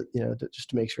 So that, just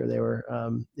to make sure they were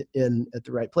in at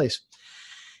the right place.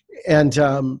 And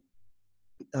so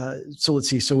let's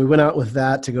see. So we went out with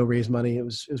that to go raise money. It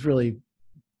was really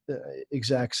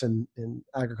execs in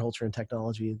agriculture and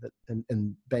technology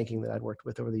and banking that I'd worked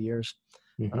with over the years.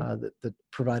 That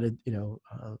provided,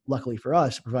 luckily for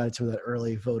us, provided some of that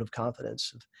early vote of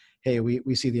confidence of, hey,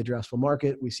 we see the addressable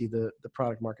market, we see the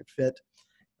product market fit,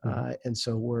 and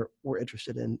so we're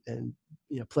interested in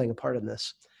playing a part in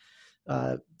this.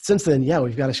 Since then,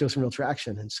 we've got to show some real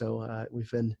traction, and so we've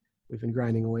been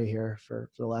grinding away here for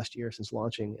the last year since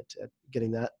launching it, at getting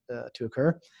that to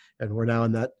occur, and we're now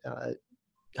in that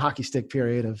hockey stick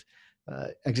period of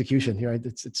execution here.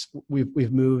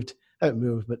 We've moved, haven't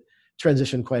moved, but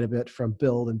transitioned quite a bit from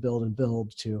build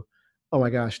to, oh my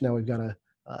gosh, now we've got to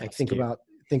think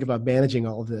about managing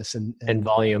all of this and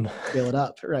volume, scale it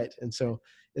up, right? And so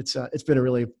it's been a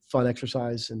really fun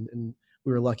exercise, and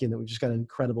we were lucky in that we've just got an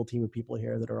incredible team of people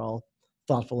here that are all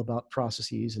thoughtful about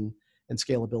processes and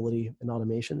scalability and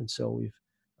automation, and so we've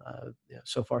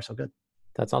so far so good.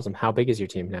 That's awesome. How big is your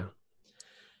team now?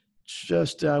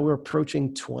 Just we're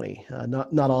approaching 20.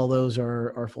 Not all those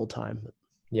are full time.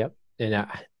 Yep. And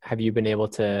have you been able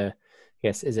to, I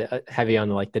guess, is it heavy on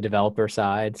the developer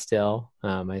side still?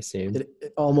 I assume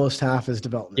it almost half is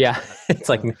development. Yeah, it's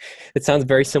it sounds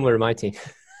very similar to my team.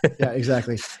 Yeah,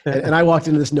 exactly. And I walked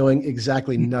into this knowing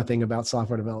exactly nothing about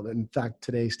software development. In fact,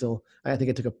 today I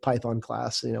think I took a Python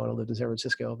class, when I lived in San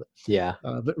Francisco. But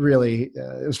but really,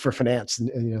 it was for finance,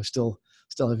 and still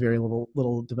have very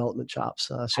little development chops.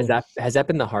 So has that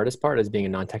been the hardest part, as being a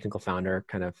non-technical founder,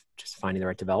 kind of just finding the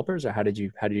right developers, or how did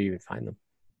you even find them?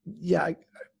 Yeah,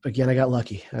 I got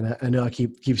lucky, and I know I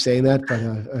keep saying that, but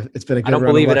it's been a good. I don't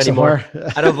believe it anymore.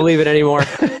 I don't believe it anymore.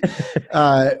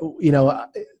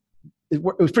 It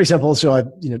was pretty simple. So I,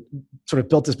 sort of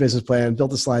built this business plan,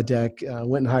 built a slide deck,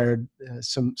 went and hired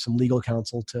some legal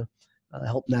counsel to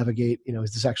help navigate.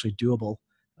 Is this actually doable?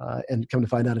 And come to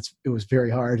find out, it was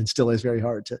very hard, and still is very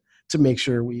hard to make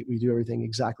sure we do everything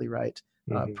exactly right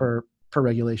per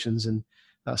regulations, and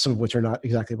some of which are not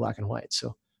exactly black and white.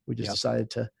 So we just decided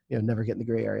to never get in the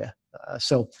gray area.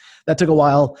 So that took a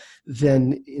while.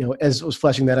 Then as I was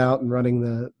fleshing that out and running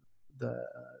the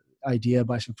idea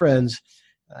by some friends,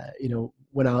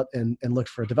 went out and looked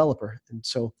for a developer, and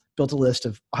so built a list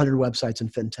of 100 websites in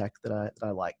fintech that I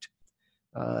liked.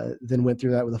 Then went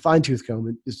through that with a fine tooth comb,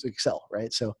 and is Excel,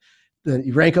 right? So then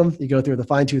you rank them, you go through the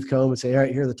fine tooth comb and say, all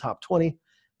right, here are the top 20.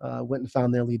 Went and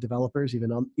found their lead developers,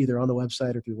 either on the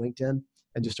website or through LinkedIn,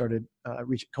 and just started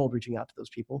cold reaching out to those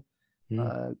people.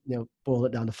 Boiled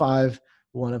it down to 5.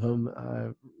 One of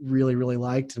them really, really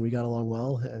liked, and we got along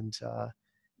well, and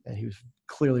he was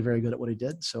clearly very good at what he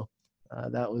did. So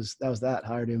that was that.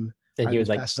 Hired him. And he was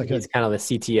he's kind of the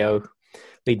CTO,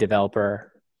 lead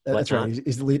developer. That's right.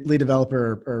 He's the lead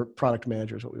developer or product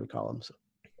manager is what we would call him. So.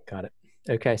 Got it.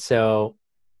 Okay. So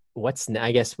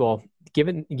I guess, well,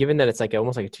 given that it's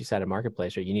almost like a two-sided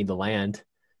marketplace, right? You need the land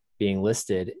being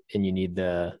listed, and you need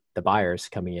the buyers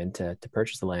coming in to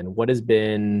purchase the land.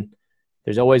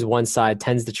 There's always one side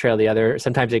tends to trail the other.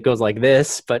 Sometimes it goes like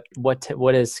this, but what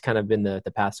has kind of been the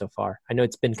path so far? I know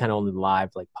it's been kind of only live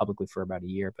publicly for about a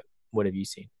year, but what have you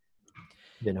seen?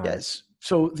 Been hard? Yes.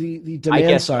 So the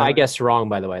demand side. I guessed wrong,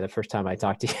 by the way, the first time I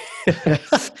talked to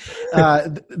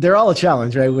you. They're all a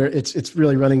challenge, right? Where it's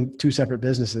really running two separate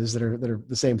businesses that are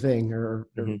the same thing, or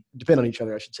depend on each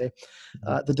other, I should say.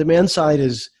 The demand side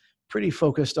is pretty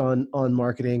focused on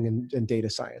marketing and data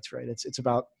science, right? It's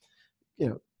about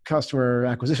customer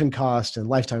acquisition cost and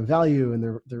lifetime value, and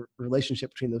the relationship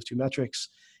between those two metrics,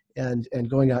 and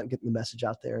going out and getting the message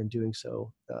out there, and doing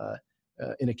so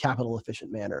in a capital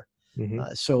efficient manner.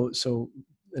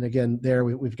 And again, there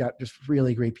we've got just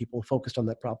really great people focused on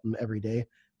that problem every day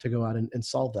to go out and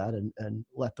solve that, and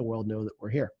let the world know that we're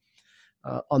here.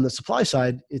 On the supply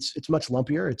side, it's much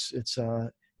lumpier. It's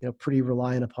pretty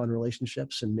reliant upon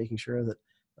relationships and making sure that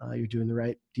you're doing the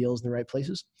right deals in the right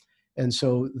places. And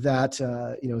so that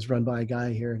is run by a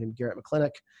guy here named Garrett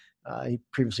McClintock. He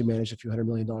previously managed a few $100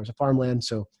 million of farmland,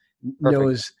 so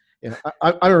knows.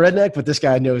 I'm a redneck, but this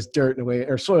guy knows dirt in a way,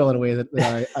 or soil in a way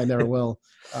that I never will,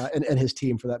 and his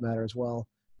team for that matter as well.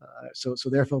 So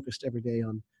they're focused every day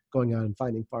on going out and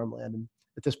finding farmland. And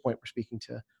at this point, we're speaking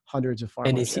to hundreds of farmers.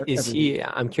 And is he?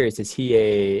 I'm curious. Is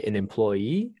he an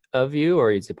employee of you,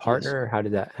 or is he a partner? How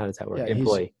does that work? Yeah,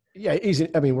 employee.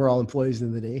 We're all employees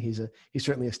in the day. He's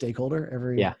certainly a stakeholder.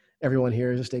 Everyone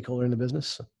here is a stakeholder in the business.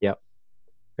 So. Yep.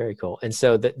 Very cool. And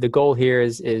so the goal here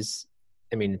is, it's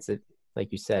like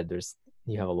you said,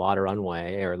 you have a lot of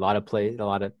runway, or a lot of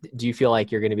do you feel like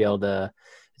you're going to be able to,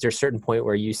 is there a certain point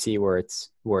where you see where it's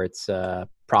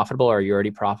profitable, or are you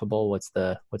already profitable? What's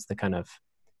the kind of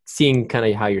seeing kind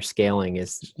of how you're scaling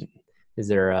is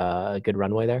there a good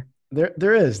runway there?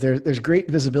 There's great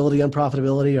visibility on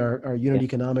profitability. Our unit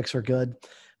economics are good.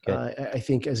 Good. I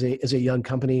think as a young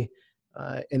company,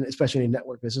 and especially in a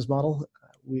network business model,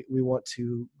 we want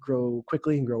to grow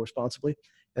quickly and grow responsibly,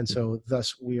 and so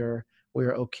thus we are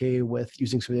okay with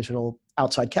using some additional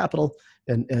outside capital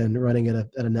and running at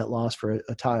a net loss for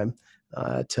a time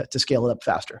to scale it up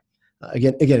faster.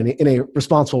 Again, in a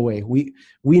responsible way. We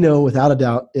know without a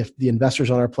doubt if the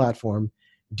investors on our platform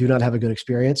do not have a good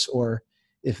experience, or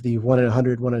if the 1 in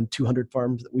 100, 1 in 200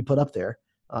 farms that we put up there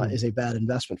is a bad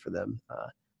investment for them,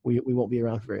 we won't be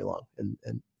around for very long.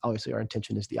 And obviously our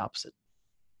intention is the opposite.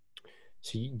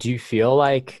 So do you feel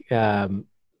like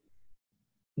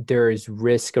there is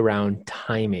risk around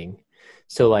timing?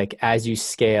 So like as you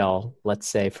scale, let's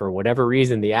say for whatever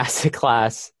reason, the asset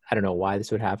class, I don't know why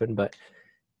this would happen, but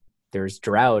there's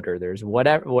drought or there's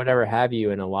whatever have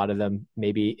you. And a lot of them,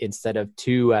 maybe instead of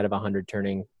 2 out of 100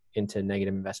 turning into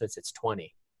negative investments, it's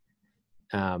 20.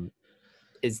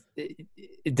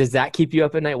 Does that keep you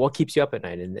up at night? What keeps you up at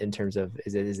night in terms of,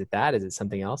 is it that? Is it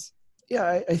something else?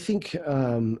 Yeah, I think,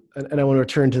 and I want to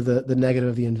return to the negative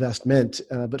of the investment,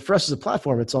 but for us as a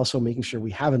platform, it's also making sure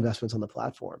we have investments on the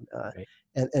platform. Right.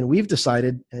 And we've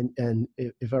decided, and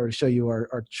if I were to show you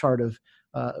our chart of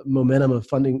momentum of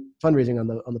fundraising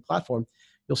on the platform,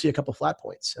 you'll see a couple flat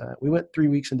points. We went 3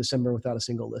 weeks in December without a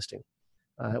single listing.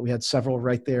 We had several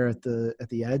right there at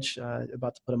the edge,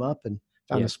 about to put them up, and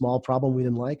found a small problem we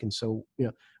didn't like. And so,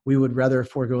 we would rather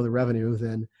forego the revenue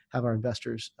than have our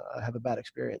investors have a bad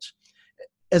experience.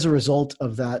 As a result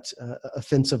of that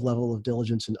offensive level of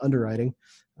diligence and underwriting,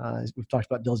 as we've talked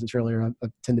about diligence earlier, I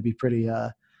tend to be pretty,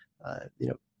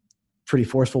 pretty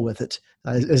forceful with it,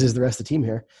 as is the rest of the team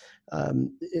here.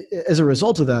 As a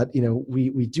result of that,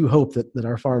 we do hope that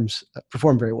our farms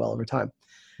perform very well over time.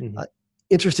 Mm-hmm.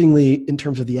 Interestingly, in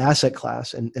terms of the asset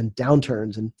class and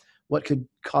downturns and what could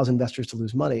cause investors to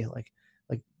lose money, like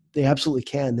they absolutely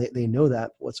can. They know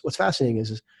that. What's fascinating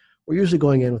is we're usually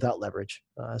going in without leverage.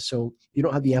 So you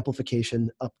don't have the amplification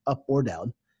up or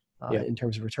down in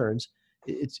terms of returns.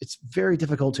 It's very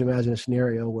difficult to imagine a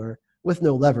scenario where with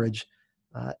no leverage,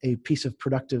 a piece of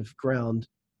productive ground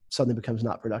suddenly becomes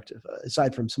not productive.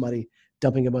 Aside from somebody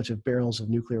dumping a bunch of barrels of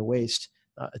nuclear waste,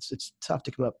 it's tough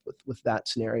to come up with that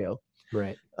scenario.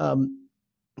 Right. But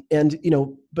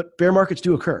bear markets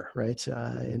do occur, right?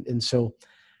 And so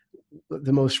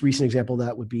the most recent example of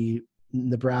that would be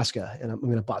Nebraska, and I'm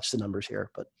going to botch the numbers here,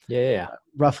 but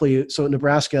roughly. So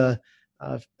Nebraska.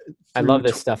 I love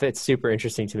this stuff. It's super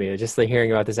interesting to me. Just like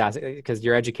hearing about this asset, because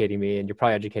you're educating me, and you're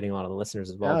probably educating a lot of the listeners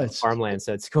as well. Farmland,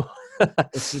 so it's cool.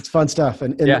 it's fun stuff,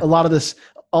 and a lot of this,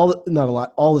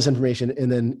 all this information,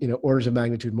 and then orders of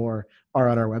magnitude more are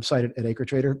on our website at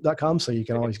acretrader.com. So you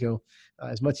can always go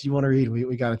as much as you want to read.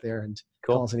 We got it there, and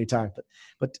call us anytime.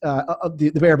 But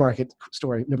the bear market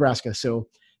story, Nebraska. So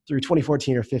through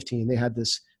 2014 or 15, they had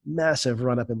this massive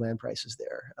run up in land prices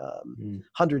there,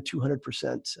 100,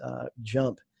 200%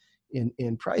 jump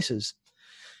in prices.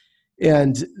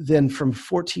 And then from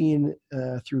 14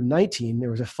 through 19,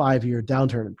 there was a 5-year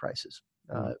downturn in prices.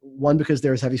 One, because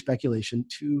there was heavy speculation.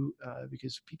 Two,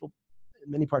 because people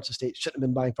in many parts of the state shouldn't have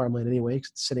been buying farmland anyway,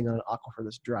 because it's sitting on an aquifer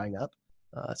that's drying up.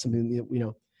 Something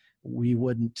that, we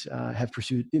wouldn't have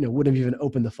pursued, wouldn't have even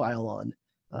opened the file on.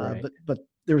 Right. But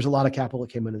there was a lot of capital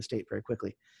that came into the state very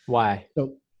quickly. Why?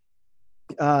 So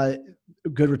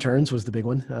good returns was the big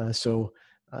one.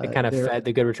 It kind of fed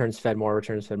the good returns, fed more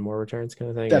returns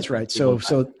kind of thing. That's right. So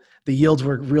the yields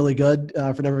were really good for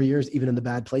a number of years, even in the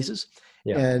bad places.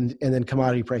 Yeah. And then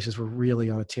commodity prices were really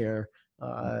on a tear,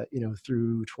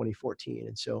 through 2014.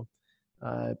 And so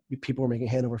people were making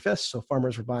hand over fist. So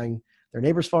farmers were buying their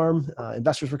neighbor's farm.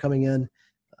 Investors were coming in.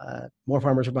 More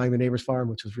farmers were buying their neighbor's farm,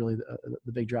 which was really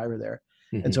the big driver there.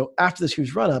 Mm-hmm. And so after this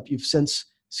huge run up, you've since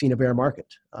seen a bear market.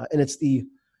 And it's the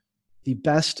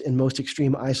best and most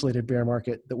extreme isolated bear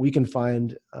market that we can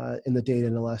find in the data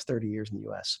in the last 30 years in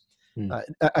the US.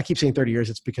 I keep saying 30 years.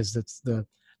 It's because it's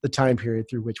the time period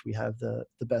through which we have the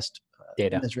best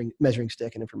data measuring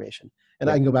stick and information. And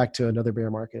I can go back to another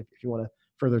bear market if you want to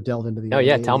further delve into the. Oh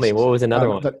yeah, tell me, what was another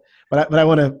one? But I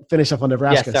want to finish up on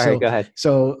Nebraska. Yeah, sorry, go ahead.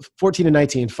 So 14 and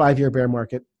 19, 5-year bear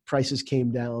market, prices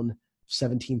came down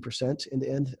 17% in the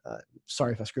end.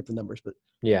 Sorry if I script the numbers, but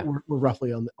we're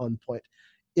roughly on point.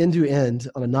 End to end,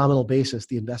 on a nominal basis,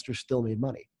 the investors still made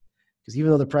money, because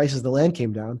even though the prices of the land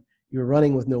came down, you were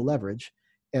running with no leverage,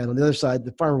 and on the other side,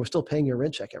 the farmer was still paying your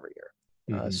rent check every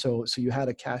year. Mm-hmm. So you had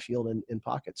a cash yield in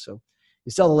pocket. So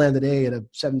you sell the land today at a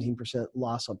 17%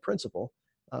 loss on principal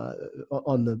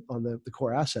on the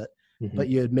core asset, mm-hmm. but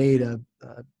you had made a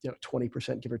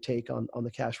 20% give or take on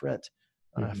the cash rent,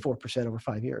 4% over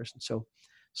 5 years. And so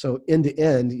So end to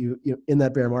end, you in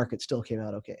that bear market still came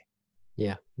out okay.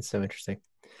 Yeah, it's so interesting.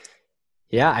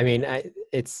 Yeah, I mean,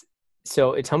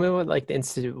 so tell me what like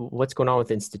what's going on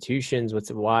with institutions?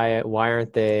 Why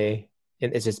aren't they?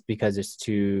 And it's just because it's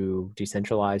too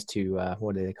decentralized to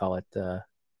what do they call it?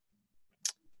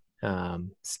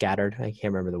 Scattered. I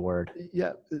can't remember the word.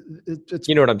 Yeah, it's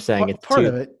you know what I'm saying. It's part too,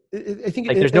 of it. I think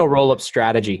like there's no roll up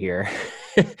strategy here,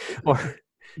 or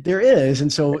there is,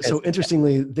 and so okay.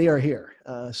 Interestingly, they are here.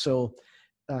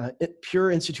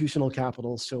 Pure institutional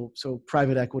capital, so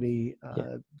private equity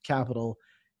capital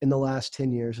in the last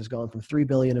 10 years has gone from 3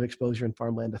 billion of exposure in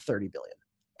farmland to 30 billion.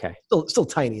 Okay. Still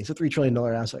tiny. It's a $3 trillion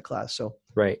asset class. So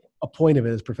right. A point of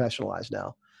it is professionalized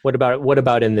now. What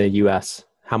about in the US?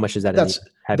 How much is that?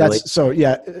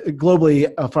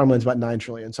 Globally, farmland's about 9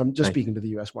 trillion. So I'm just speaking to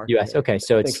the US market. US. Okay.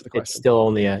 So it's still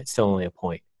only a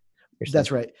point.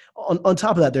 That's right. On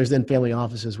top of that, there's then family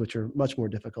offices, which are much more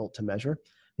difficult to measure.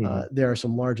 Mm-hmm. There are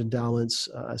some large endowments,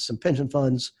 some pension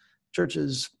funds,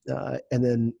 churches, and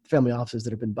then family offices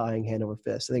that have been buying hand over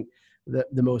fist. I think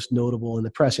the most notable in the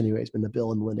press anyway has been the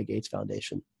Bill and Melinda Gates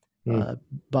Foundation,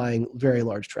 buying very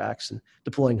large tracts and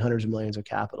deploying hundreds of millions of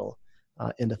capital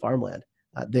into farmland.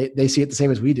 They see it the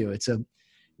same as we do. It's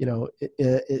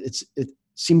it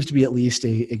seems to be at least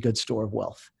a good store of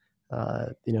wealth.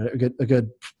 A good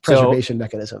preservation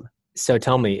mechanism. So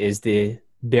tell me, is the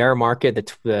bear market,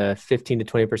 the 15 to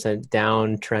 20%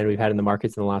 down trend we've had in the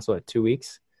markets in the last 2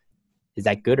 weeks, is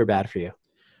that good or bad for you?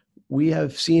 We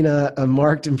have seen a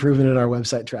marked improvement in our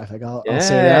website traffic. I'll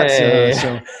say that.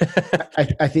 So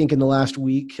I think in the last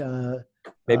week,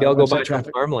 maybe I'll go buy some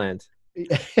farmland.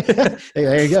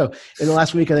 There you go. In the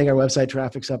last week, I think our website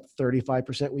traffic's up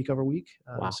 35% week over week.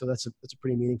 Wow. So that's a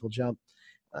pretty meaningful jump.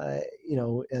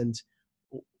 And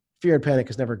fear and panic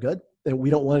is never good. And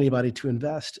we don't want anybody to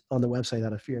invest on the website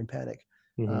out of fear and panic.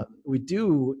 Mm-hmm. We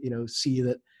do, see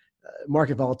that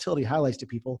market volatility highlights to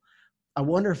people, I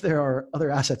wonder if there are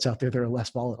other assets out there that are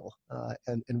less volatile.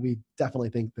 And we definitely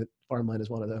think that farmland is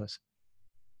one of those.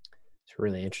 It's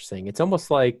really interesting. It's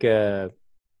almost like you're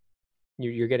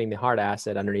getting the hard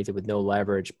asset underneath it with no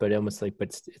leverage, but almost like,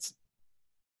 it's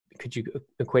could you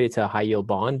equate it to a high yield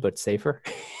bond, but safer?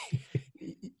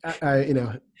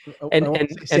 And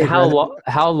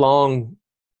how long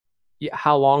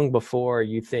before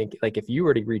you think, like, if you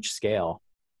were to reach scale,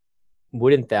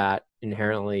 wouldn't that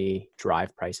inherently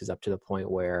drive prices up to the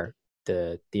point where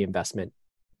the investment,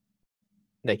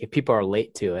 like if people are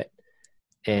late to it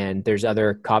and there's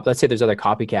let's say there's other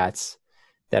copycats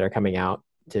that are coming out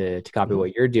to copy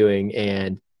what you're doing,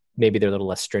 and maybe they're a little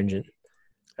less stringent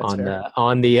we've seen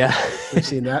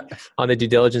that on the due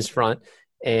diligence front,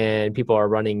 and people are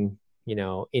running,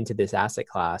 into this asset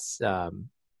class,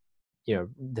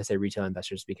 let's say retail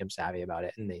investors become savvy about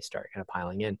it and they start kind of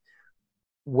piling in.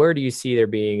 Where do you see there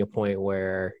being a point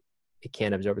where it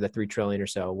can't absorb the 3 trillion or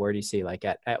so? Where do you see, like,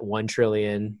 at 1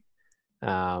 trillion?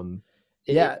 We're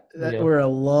a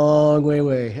long way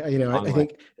away. I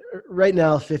think right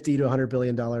now, $50 to $100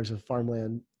 billion of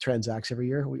farmland transacts every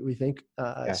year, we think.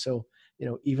 Okay. So,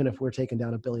 even if we're taking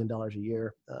down $1 billion a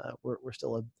year, we're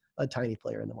still a tiny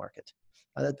player in the market.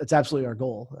 That's absolutely our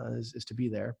goal, is to be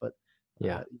there. But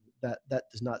that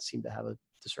does not seem to have a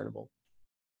discernible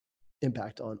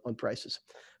impact on prices.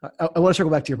 I want to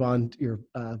circle back to your bond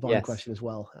yes. question as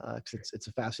well, because it's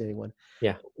a fascinating one.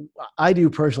 Yeah, I do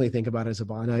personally think about it as a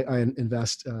bond. I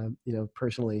invest,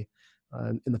 personally,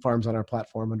 in the farms on our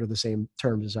platform under the same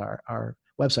terms as our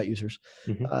website users,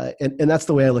 mm-hmm. And that's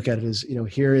the way I look at it. Is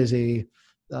here is a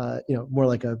more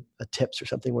like a tips or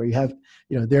something where you have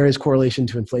there is correlation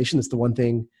to inflation. That's the one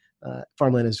thing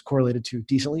farmland is correlated to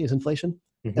decently is inflation.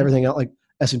 Mm-hmm. Everything else, like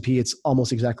S&P, it's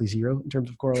almost exactly zero in terms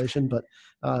of correlation, but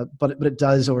it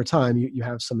does over time. You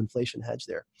have some inflation hedge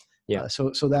there. Yeah.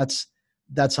 So that's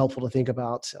helpful to think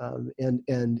about.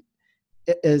 And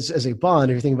as a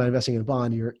bond, if you're thinking about investing in a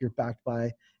bond, you're backed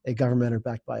by a government or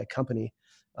backed by a company.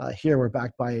 Here we're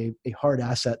backed by a hard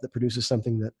asset that produces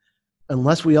something that,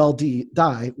 unless we all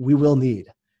die, we will need.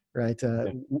 Right.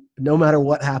 No matter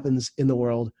what happens in the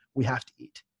world, we have to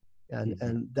eat.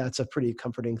 And that's a pretty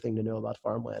comforting thing to know about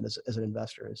farmland as an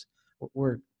investor. Is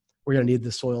we're going to need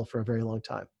the soil for a very long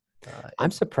time.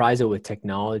 I'm surprised that with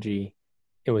technology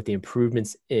and with the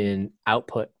improvements in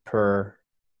output per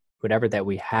whatever, that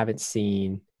we haven't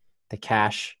seen the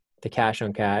cash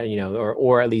on cash,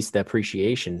 or at least the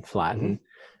appreciation flatten.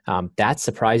 Mm-hmm. That's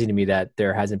surprising to me that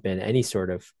there hasn't been any sort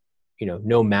of,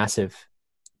 no massive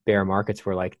bear markets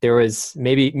where, like, there was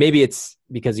maybe it's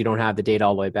because you don't have the data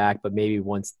all the way back, but maybe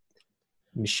once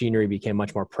machinery became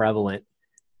much more prevalent.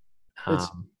 I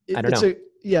don't know.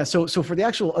 Yeah. So for the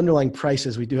actual underlying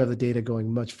prices, we do have the data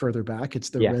going much further back. It's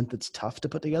the rent that's tough to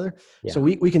put together. Yeah. So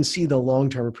we can see the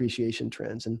long-term appreciation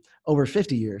trends, and over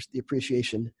 50 years, the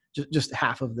appreciation, just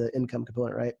half of the income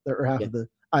component, right? Or half of the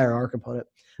IRR component.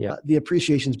 Yeah. The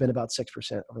appreciation's been about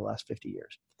 6% over the last 50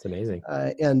 years. It's amazing.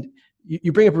 And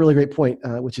you bring up a really great point,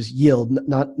 which is yield,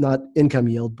 not income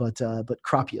yield, but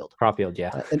crop yield. Crop yield,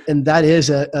 yeah. And that is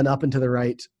an up and to the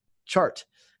right chart.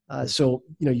 So,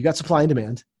 you got supply and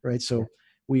demand, right? So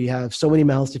we have so many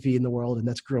mouths to feed in the world, and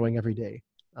that's growing every day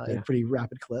at a pretty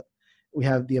rapid clip. We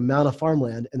have the amount of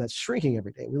farmland, and that's shrinking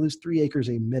every day. We lose 3 acres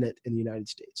a minute in the United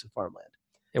States of farmland.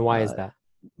 And why is that?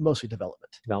 Mostly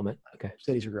development. Development. Okay.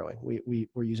 Cities are growing.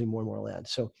 We're using more and more land.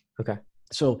 So okay.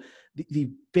 So the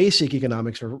basic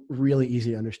economics are really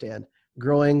easy to understand.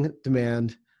 Growing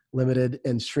demand, limited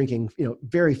and shrinking,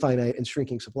 very finite and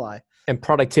shrinking supply. And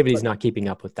productivity is not keeping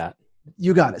up with that.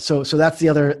 You got it. So that's the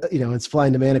other, it's supply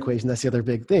and demand equation. That's the other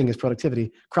big thing is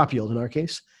productivity, crop yield in our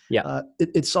case. Yeah.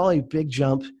 It saw a big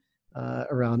jump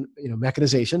around,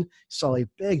 mechanization, saw a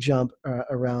big jump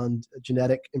around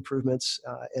genetic improvements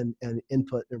and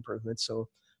input improvements. So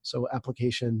smart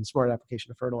application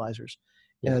of fertilizers.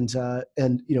 Yeah.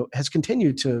 And has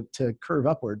continued to curve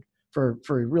upward for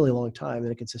a really long time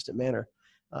in a consistent manner.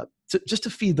 Just to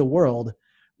feed the world,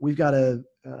 we've got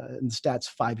and the stat's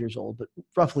 5 years old, but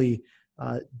roughly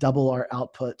double our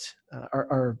output,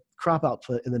 our crop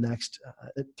output in the next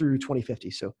through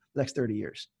 2050. So the next 30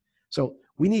 years. So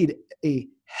we need a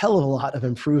hell of a lot of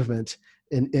improvement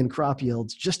in crop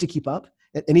yields just to keep up.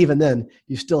 And even then,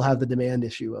 you still have the demand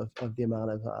issue of the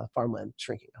amount of farmland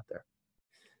shrinking out there.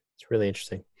 It's really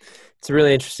interesting. It's a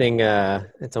really interesting,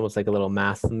 it's almost like a little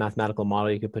mathematical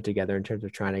model you could put together in terms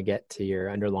of trying to get to your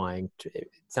underlying.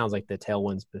 It sounds like the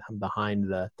tailwinds behind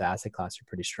the asset class are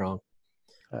pretty strong,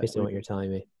 based on what you're telling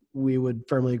me. We would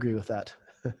firmly agree with that.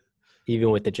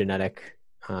 Even with the genetic,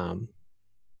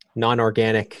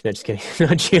 non-organic, no, just kidding,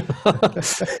 not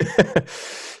GMO.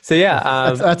 So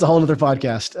yeah. That's a whole other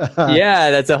podcast. Yeah,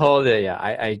 that's a whole,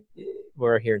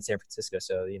 we're here in San Francisco,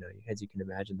 so as you can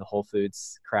imagine, the Whole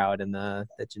Foods crowd and the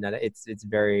genetic, it's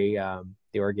very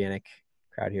the organic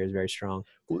crowd here is very strong.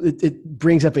 It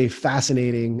brings up a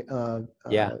fascinating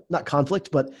not conflict,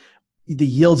 but the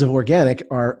yields of organic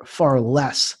are far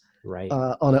less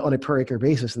on a per acre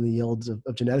basis than the yields of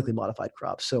genetically modified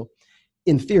crops. So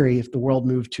in theory, if the world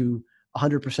moved to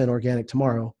 100% organic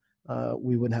tomorrow,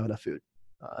 we wouldn't have enough food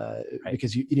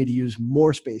because you need to use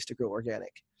more space to grow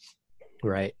organic.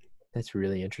 Right. That's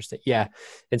really interesting. Yeah.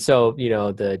 And so,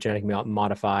 the genetic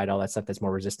modified, all that stuff that's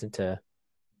more resistant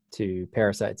to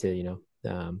parasites,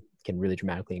 can really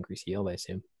dramatically increase yield, I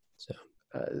assume. So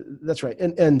that's right.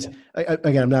 And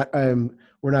again,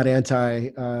 we're not anti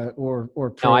or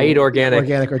pro. No, I eat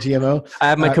organic or GMO. I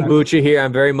have my kombucha here.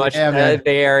 I'm very much in the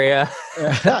Bay Area.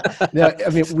 No, I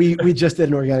mean, we just did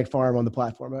an organic farm on the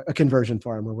platform, a conversion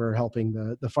farm where we're helping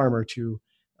the farmer to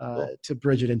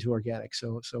bridge it into organic.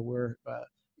 So we're,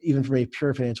 even from a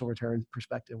pure financial return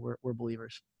perspective, we're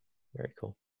believers. Very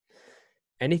cool.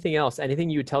 Anything else? Anything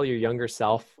you would tell your younger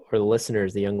self or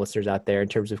the young listeners out there in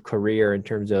terms of career, in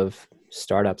terms of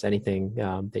startups, anything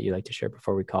that you'd like to share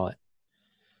before we call it?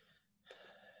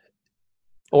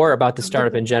 Or about the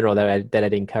startup in general that I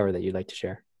didn't cover that you'd like to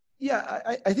share? Yeah,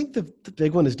 I think the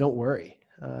big one is don't worry.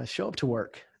 Show up to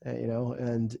work,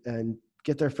 and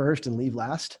get there first and leave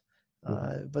last.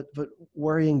 But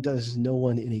worrying does no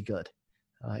one any good.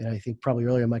 And I think probably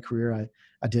earlier in my career,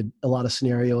 I did a lot of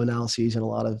scenario analyses and a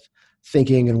lot of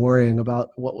thinking and worrying about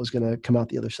what was going to come out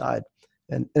the other side.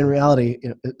 And in reality,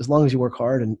 as long as you work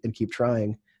hard and keep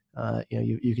trying,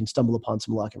 you can stumble upon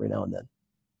some luck every now and then.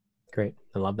 Great.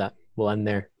 I love that. We'll end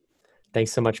there.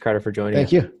 Thanks so much, Carter, for joining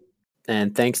us. Thank you.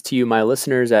 And thanks to you, my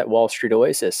listeners at Wall Street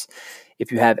Oasis.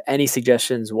 If you have any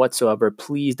suggestions whatsoever,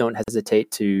 please don't hesitate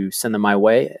to send them my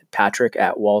way,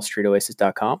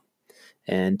 patrick@wallstreetoasis.com.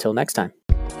 Until next time.